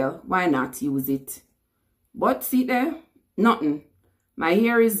thought, oh well, why not use it? But see there, nothing. My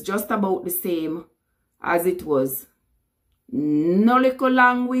hair is just about the same as it was. No little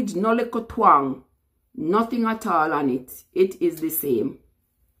language, no little twang. Nothing at all on it. It is the same.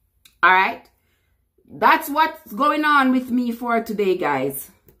 Alright? That's what's going on with me for today, guys.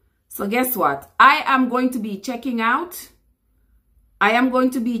 So guess what? I am going to be checking out.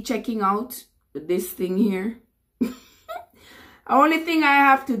 This thing here. Only thing I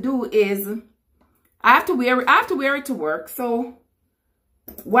have to do is I have to wear it to work. So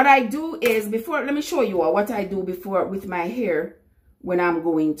what I do is before, let me show you all what I do before with my hair when I'm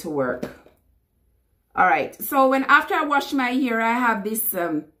going to work. All right. So after I wash my hair, I have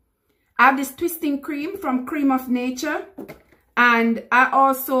this twisting cream from Cream of Nature, and I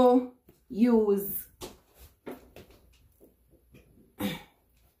also use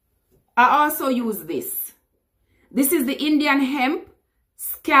this. This is the Indian hemp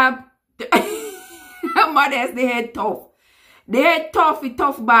scalp. Modest, the head tough. The head tough, it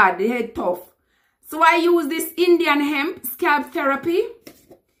tough bad. The head tough. So I use this Indian hemp scalp therapy,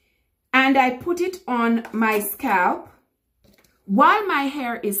 and I put it on my scalp while my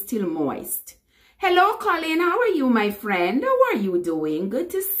hair is still moist. Hello, Colin. How are you, my friend? How are you doing? Good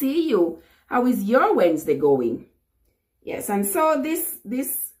to see you. How is your Wednesday going? Yes, and so this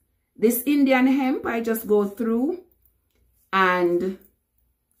Indian hemp, I just go through and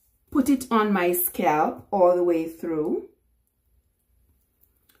put it on my scalp all the way through.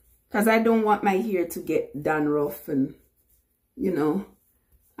 because I don't want my hair to get done rough, and you know,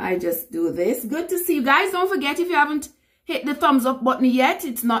 I just do this. Good to see you guys. Don't forget, if you haven't hit the thumbs up button yet,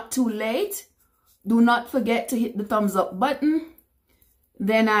 it's not too late. Do not forget to hit the thumbs up button.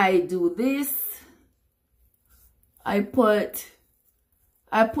 Then I do this. I put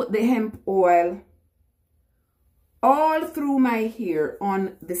the hemp oil all through my hair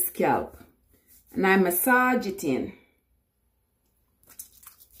on the scalp, and I massage it in.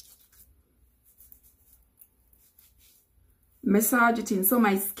 Massage it in so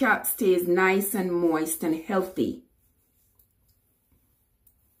my scalp stays nice and moist and healthy.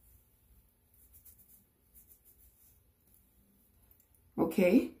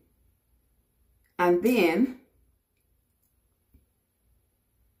 Okay. And then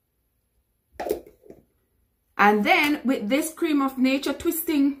with this cream of nature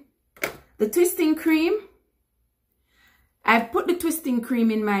the twisting cream, I put the twisting cream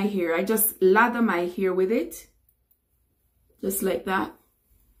in my hair. I just lather my hair with it. Just like that.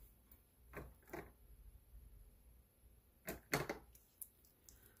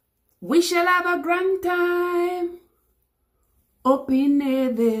 We shall have a grand time up in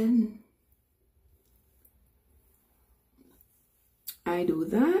heaven. I do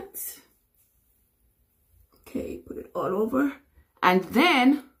that. Okay, put it all over. And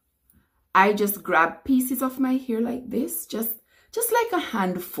then I just grab pieces of my hair like this, just like a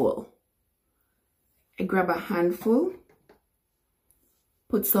handful. I grab a handful,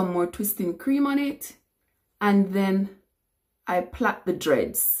 put some more twisting cream on it, and then I plait the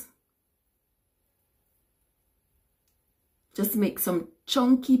dreads. Just make some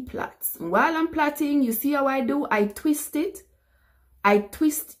chunky plaits. And while I'm plaiting, you see how I do? I twist it. I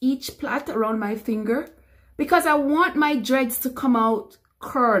twist each plait around my finger because I want my dreads to come out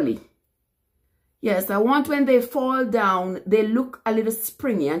curly. Yes, I want when they fall down, they look a little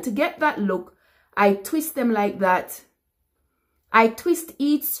springy. And to get that look, I twist them like that. I twist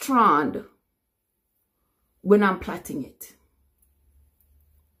each strand when I'm plaiting it.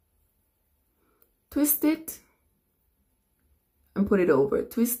 Twist it and put it over.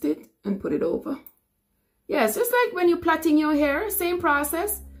 Twist it and put it over. Yes, just like when you're plaiting your hair, same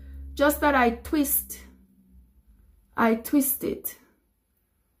process. Just that I twist it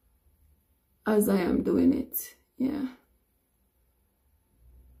as I am doing it. Yeah.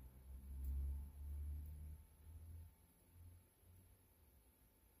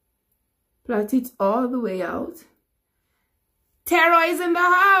 Plait it all the way out. Tara is in the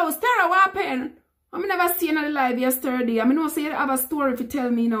house. Tara, what happened? I never seen her live yesterday. I know say you have a story to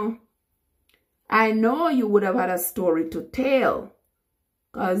tell me now. I know you would have had a story to tell,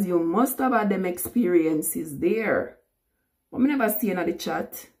 because you must have had them experiences there. I never seen her the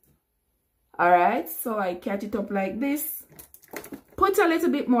chat. Alright, so I catch it up like this. Put a little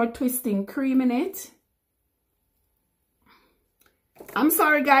bit more twisting cream in it. I'm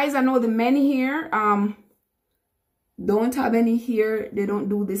sorry guys, I know the men here don't have any hair. They don't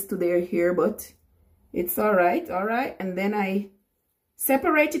do this to their hair, but it's alright, alright. And then I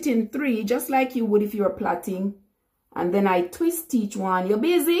separate it in 3, just like you would if you were plaiting. And then I twist each one. You're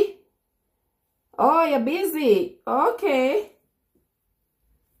busy? Oh, you're busy. Okay.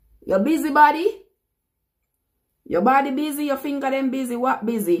 You're busy, body? Your body busy? Your finger them busy? What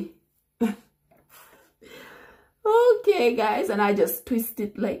busy? Okay, guys. And I just twist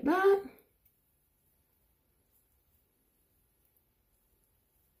it like that.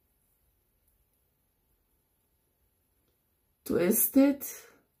 Twist it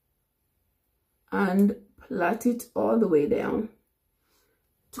and plait it all the way down.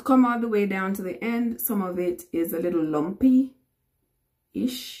 To come all the way down to the end, some of it is a little lumpy-ish.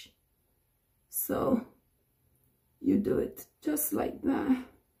 So you do it just like that.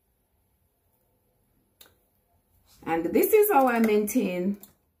 And this is how I maintain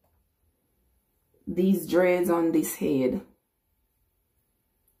these dreads on this head.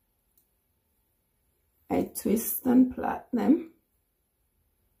 I twist and plait them.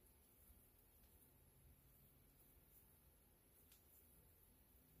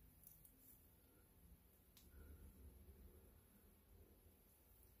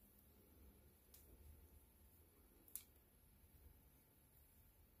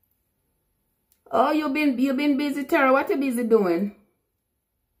 Oh, you've been busy, Tara. What you busy doing?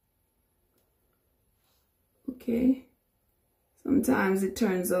 Okay. Sometimes it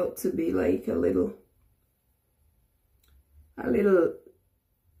turns out to be like a little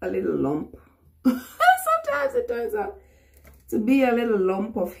lump. Sometimes it turns out to be a little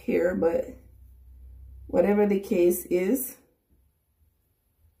lump of hair, but whatever the case is,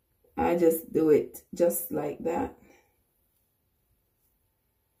 I just do it just like that.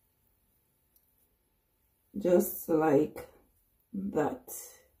 Just like that.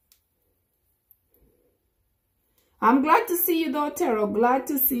 I'm glad to see you though, Tero. Glad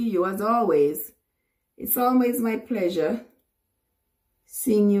to see you as always. It's always my pleasure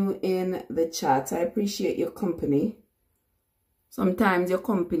seeing you in the chat. I appreciate your company. Sometimes your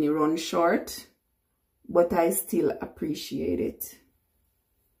company runs short, but I still appreciate it.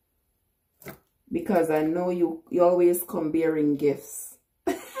 Because I know you always come bearing gifts.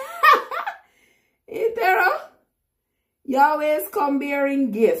 Hey, Tero. You always come bearing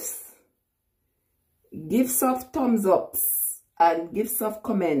gifts. Gifts of thumbs ups and gifts of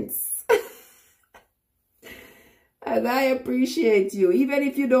comments. And I appreciate you. Even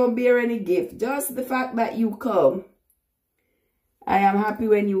if you don't bear any gift, just the fact that you come. I am happy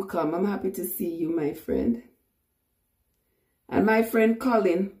when you come. I'm happy to see you, my friend. And my friend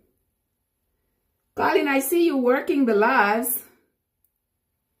Colin. Colin, I see you working the lives.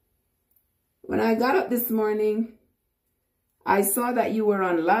 When I got up this morning, I saw that you were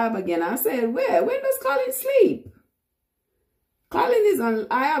on live again. I said, where? When does Colin sleep? Colin is on.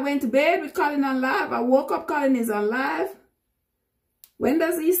 I went to bed with Colin on live. I woke up, Colin is on live. When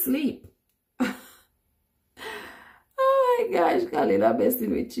does he sleep? Oh my gosh, Colin, I'm messing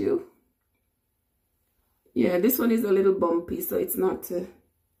with you. Yeah, this one is a little bumpy, so it's not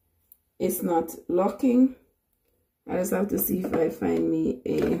locking. I just have to see if I find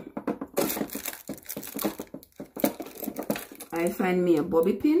me a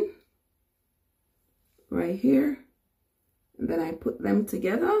bobby pin right here, and then I put them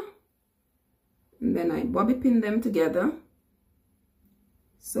together, and then I bobby pin them together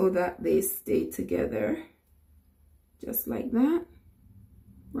so that they stay together just like that,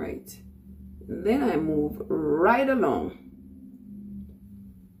 right? And then I move right along.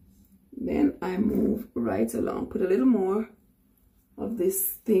 Then I move right along. Put a little more of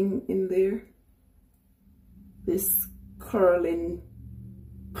this thing in there, this curling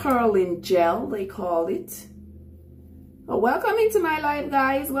gel, they call it. Oh, welcome into my live,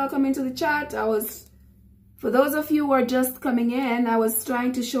 guys. Welcome into the chat. For those of you who are just coming in, I was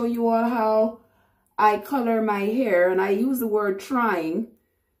trying to show you all how I color my hair, and I use the word trying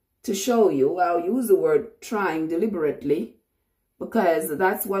to show you. I'll use the word trying deliberately because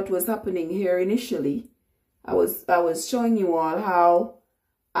that's what was happening here initially. I was showing you all how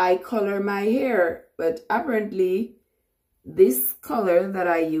I color my hair, but apparently this color that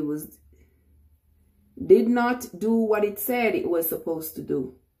I used did not do what it said it was supposed to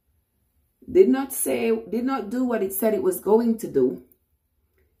do. Did not do what it said it was going to do.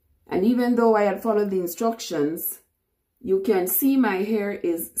 And even though I had followed the instructions, you can see my hair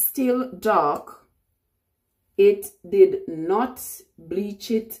is still dark. It did not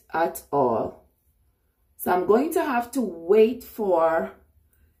bleach it at all. So I'm going to have to wait for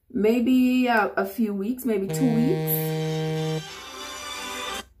maybe a few weeks, maybe 2 weeks.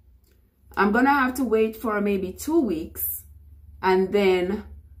 I'm going to have to wait for maybe 2 weeks, and then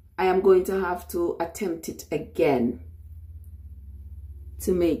I am going to have to attempt it again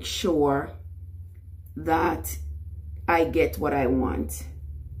to make sure that I get what I want,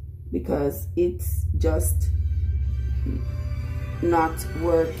 because it's just not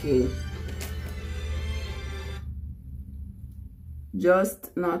working.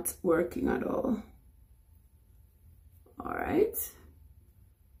 Just not working at all. All right.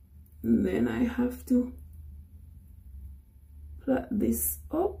 And then I have to plait this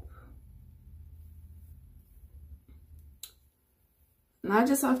up. And I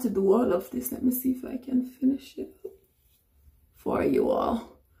just have to do all of this. Let me see if I can finish it for you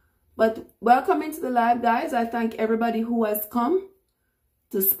all. But welcome into the live, guys. I thank everybody who has come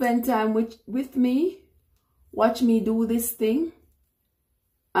to spend time with me, watch me do this thing,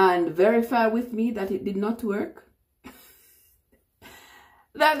 and verify with me that it did not work.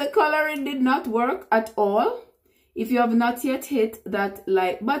 That the coloring did not work at all. If you have not yet hit that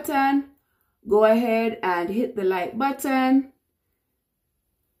like button, go ahead and hit the like button.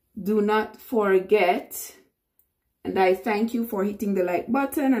 Do not forget. And I thank you for hitting the like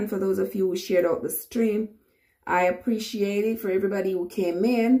button. And for those of you who shared out the stream, I appreciate it. For everybody who came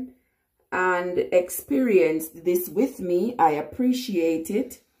in and experienced this with me, I appreciate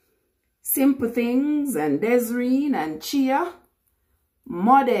it. Simple Things and Desireen and Chia,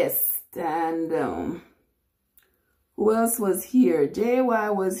 Modest, and who else was here?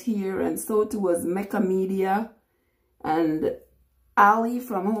 JY was here, and so too was Mecca Media, and Ali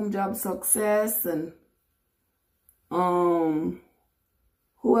from Home Job Success, and who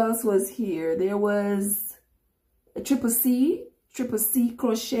else was here? There was a Triple C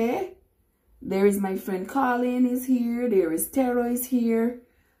Crochet. There is my friend Colin is here. There is Tero is here.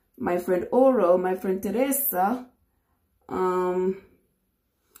 my friend Oro, my friend Teresa.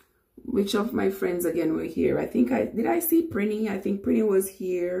 Which of my friends again were here? I think did I see Prinny? I think Prinny was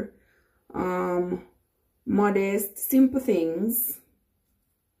here. Modest, Simple Things.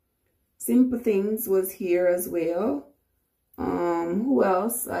 Simple Things was here as well. Who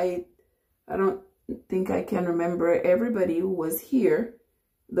else? I don't think I can remember everybody who was here,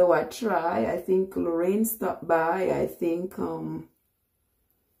 though I try. I think Lorraine stopped by. I think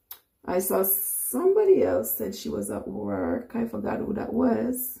I saw somebody else said she was at work. I forgot who that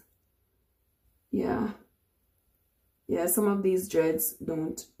was. Yeah, some of these dreads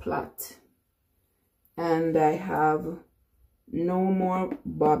don't plait. And I have no more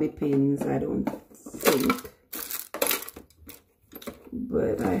bobby pins, I don't think.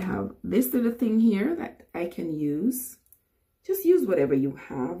 But I have this little thing here that I can use. Just use whatever you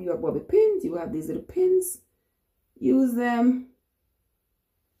have. You have bobby pins, you have these little pins. Use them.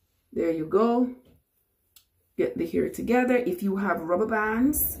 There you go. Get the hair together. If you have rubber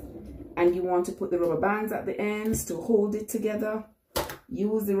bands and you want to put the rubber bands at the ends to hold it together,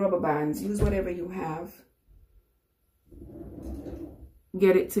 use the rubber bands. Use whatever you have.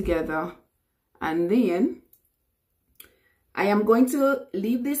 Get it together. And then I am going to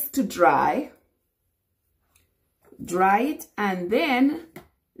leave this to dry. Dry it, and then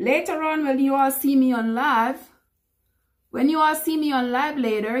later on when you all see me on live,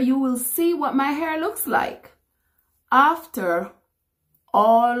 later, you will see what my hair looks like after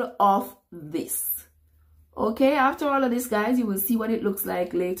all of this. Okay, after all of this, guys, you will see what it looks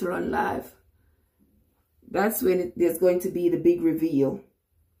like later on live. That's when there's going to be the big reveal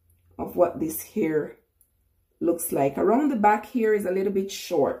of what this hair looks like. Around the back here is a little bit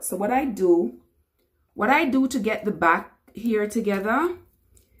short. So what I do to get the back here together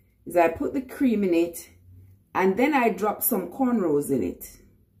is I put the cream in it, and then I drop some cornrows in it.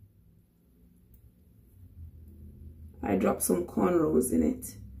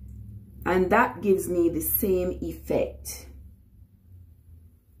 And that gives me the same effect.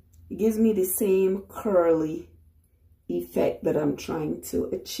 It gives me the same curly effect that I'm trying to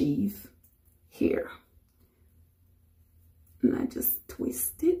achieve here. And I just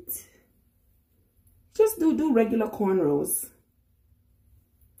twist it. Just do regular cornrows.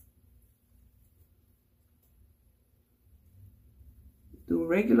 Do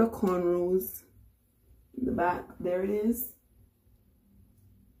regular cornrows in the back. There it is.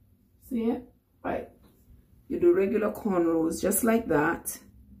 See it? Right. You do regular cornrows just like that.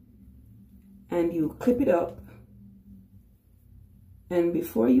 And you clip it up. And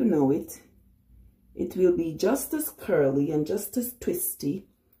before you know it, it will be just as curly and just as twisty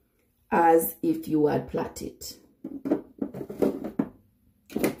as if you had plaited.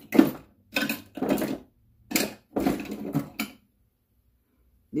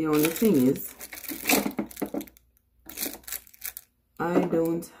 The only thing is, I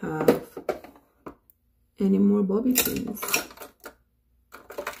don't have any more bobby pins.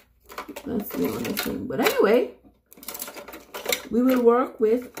 That's the only thing. But anyway, we will work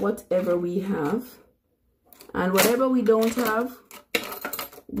with whatever we have. And whatever we don't have,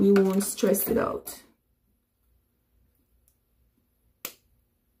 we won't stress it out.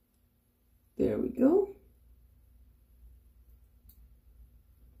 There we go.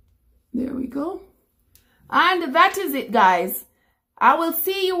 There we go. And that is it, guys. I will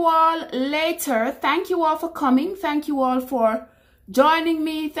see you all later. Thank you all for coming. Thank you all for joining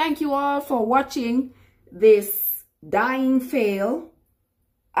me. Thank you all for watching this dyeing fail.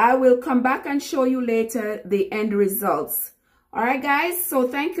 I will come back and show you later the end results. All right, guys. So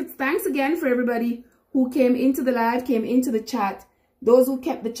thanks again for everybody who came into the live, came into the chat. Those who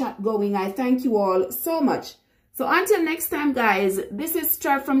kept the chat going, I thank you all so much. So until next time, guys, this is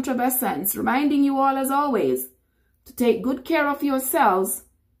Trev from Trev Essence, reminding you all, as always, to take good care of yourselves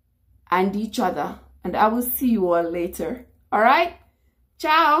and each other. And I will see you all later. All right?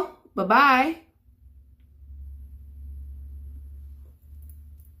 Ciao. Bye-bye.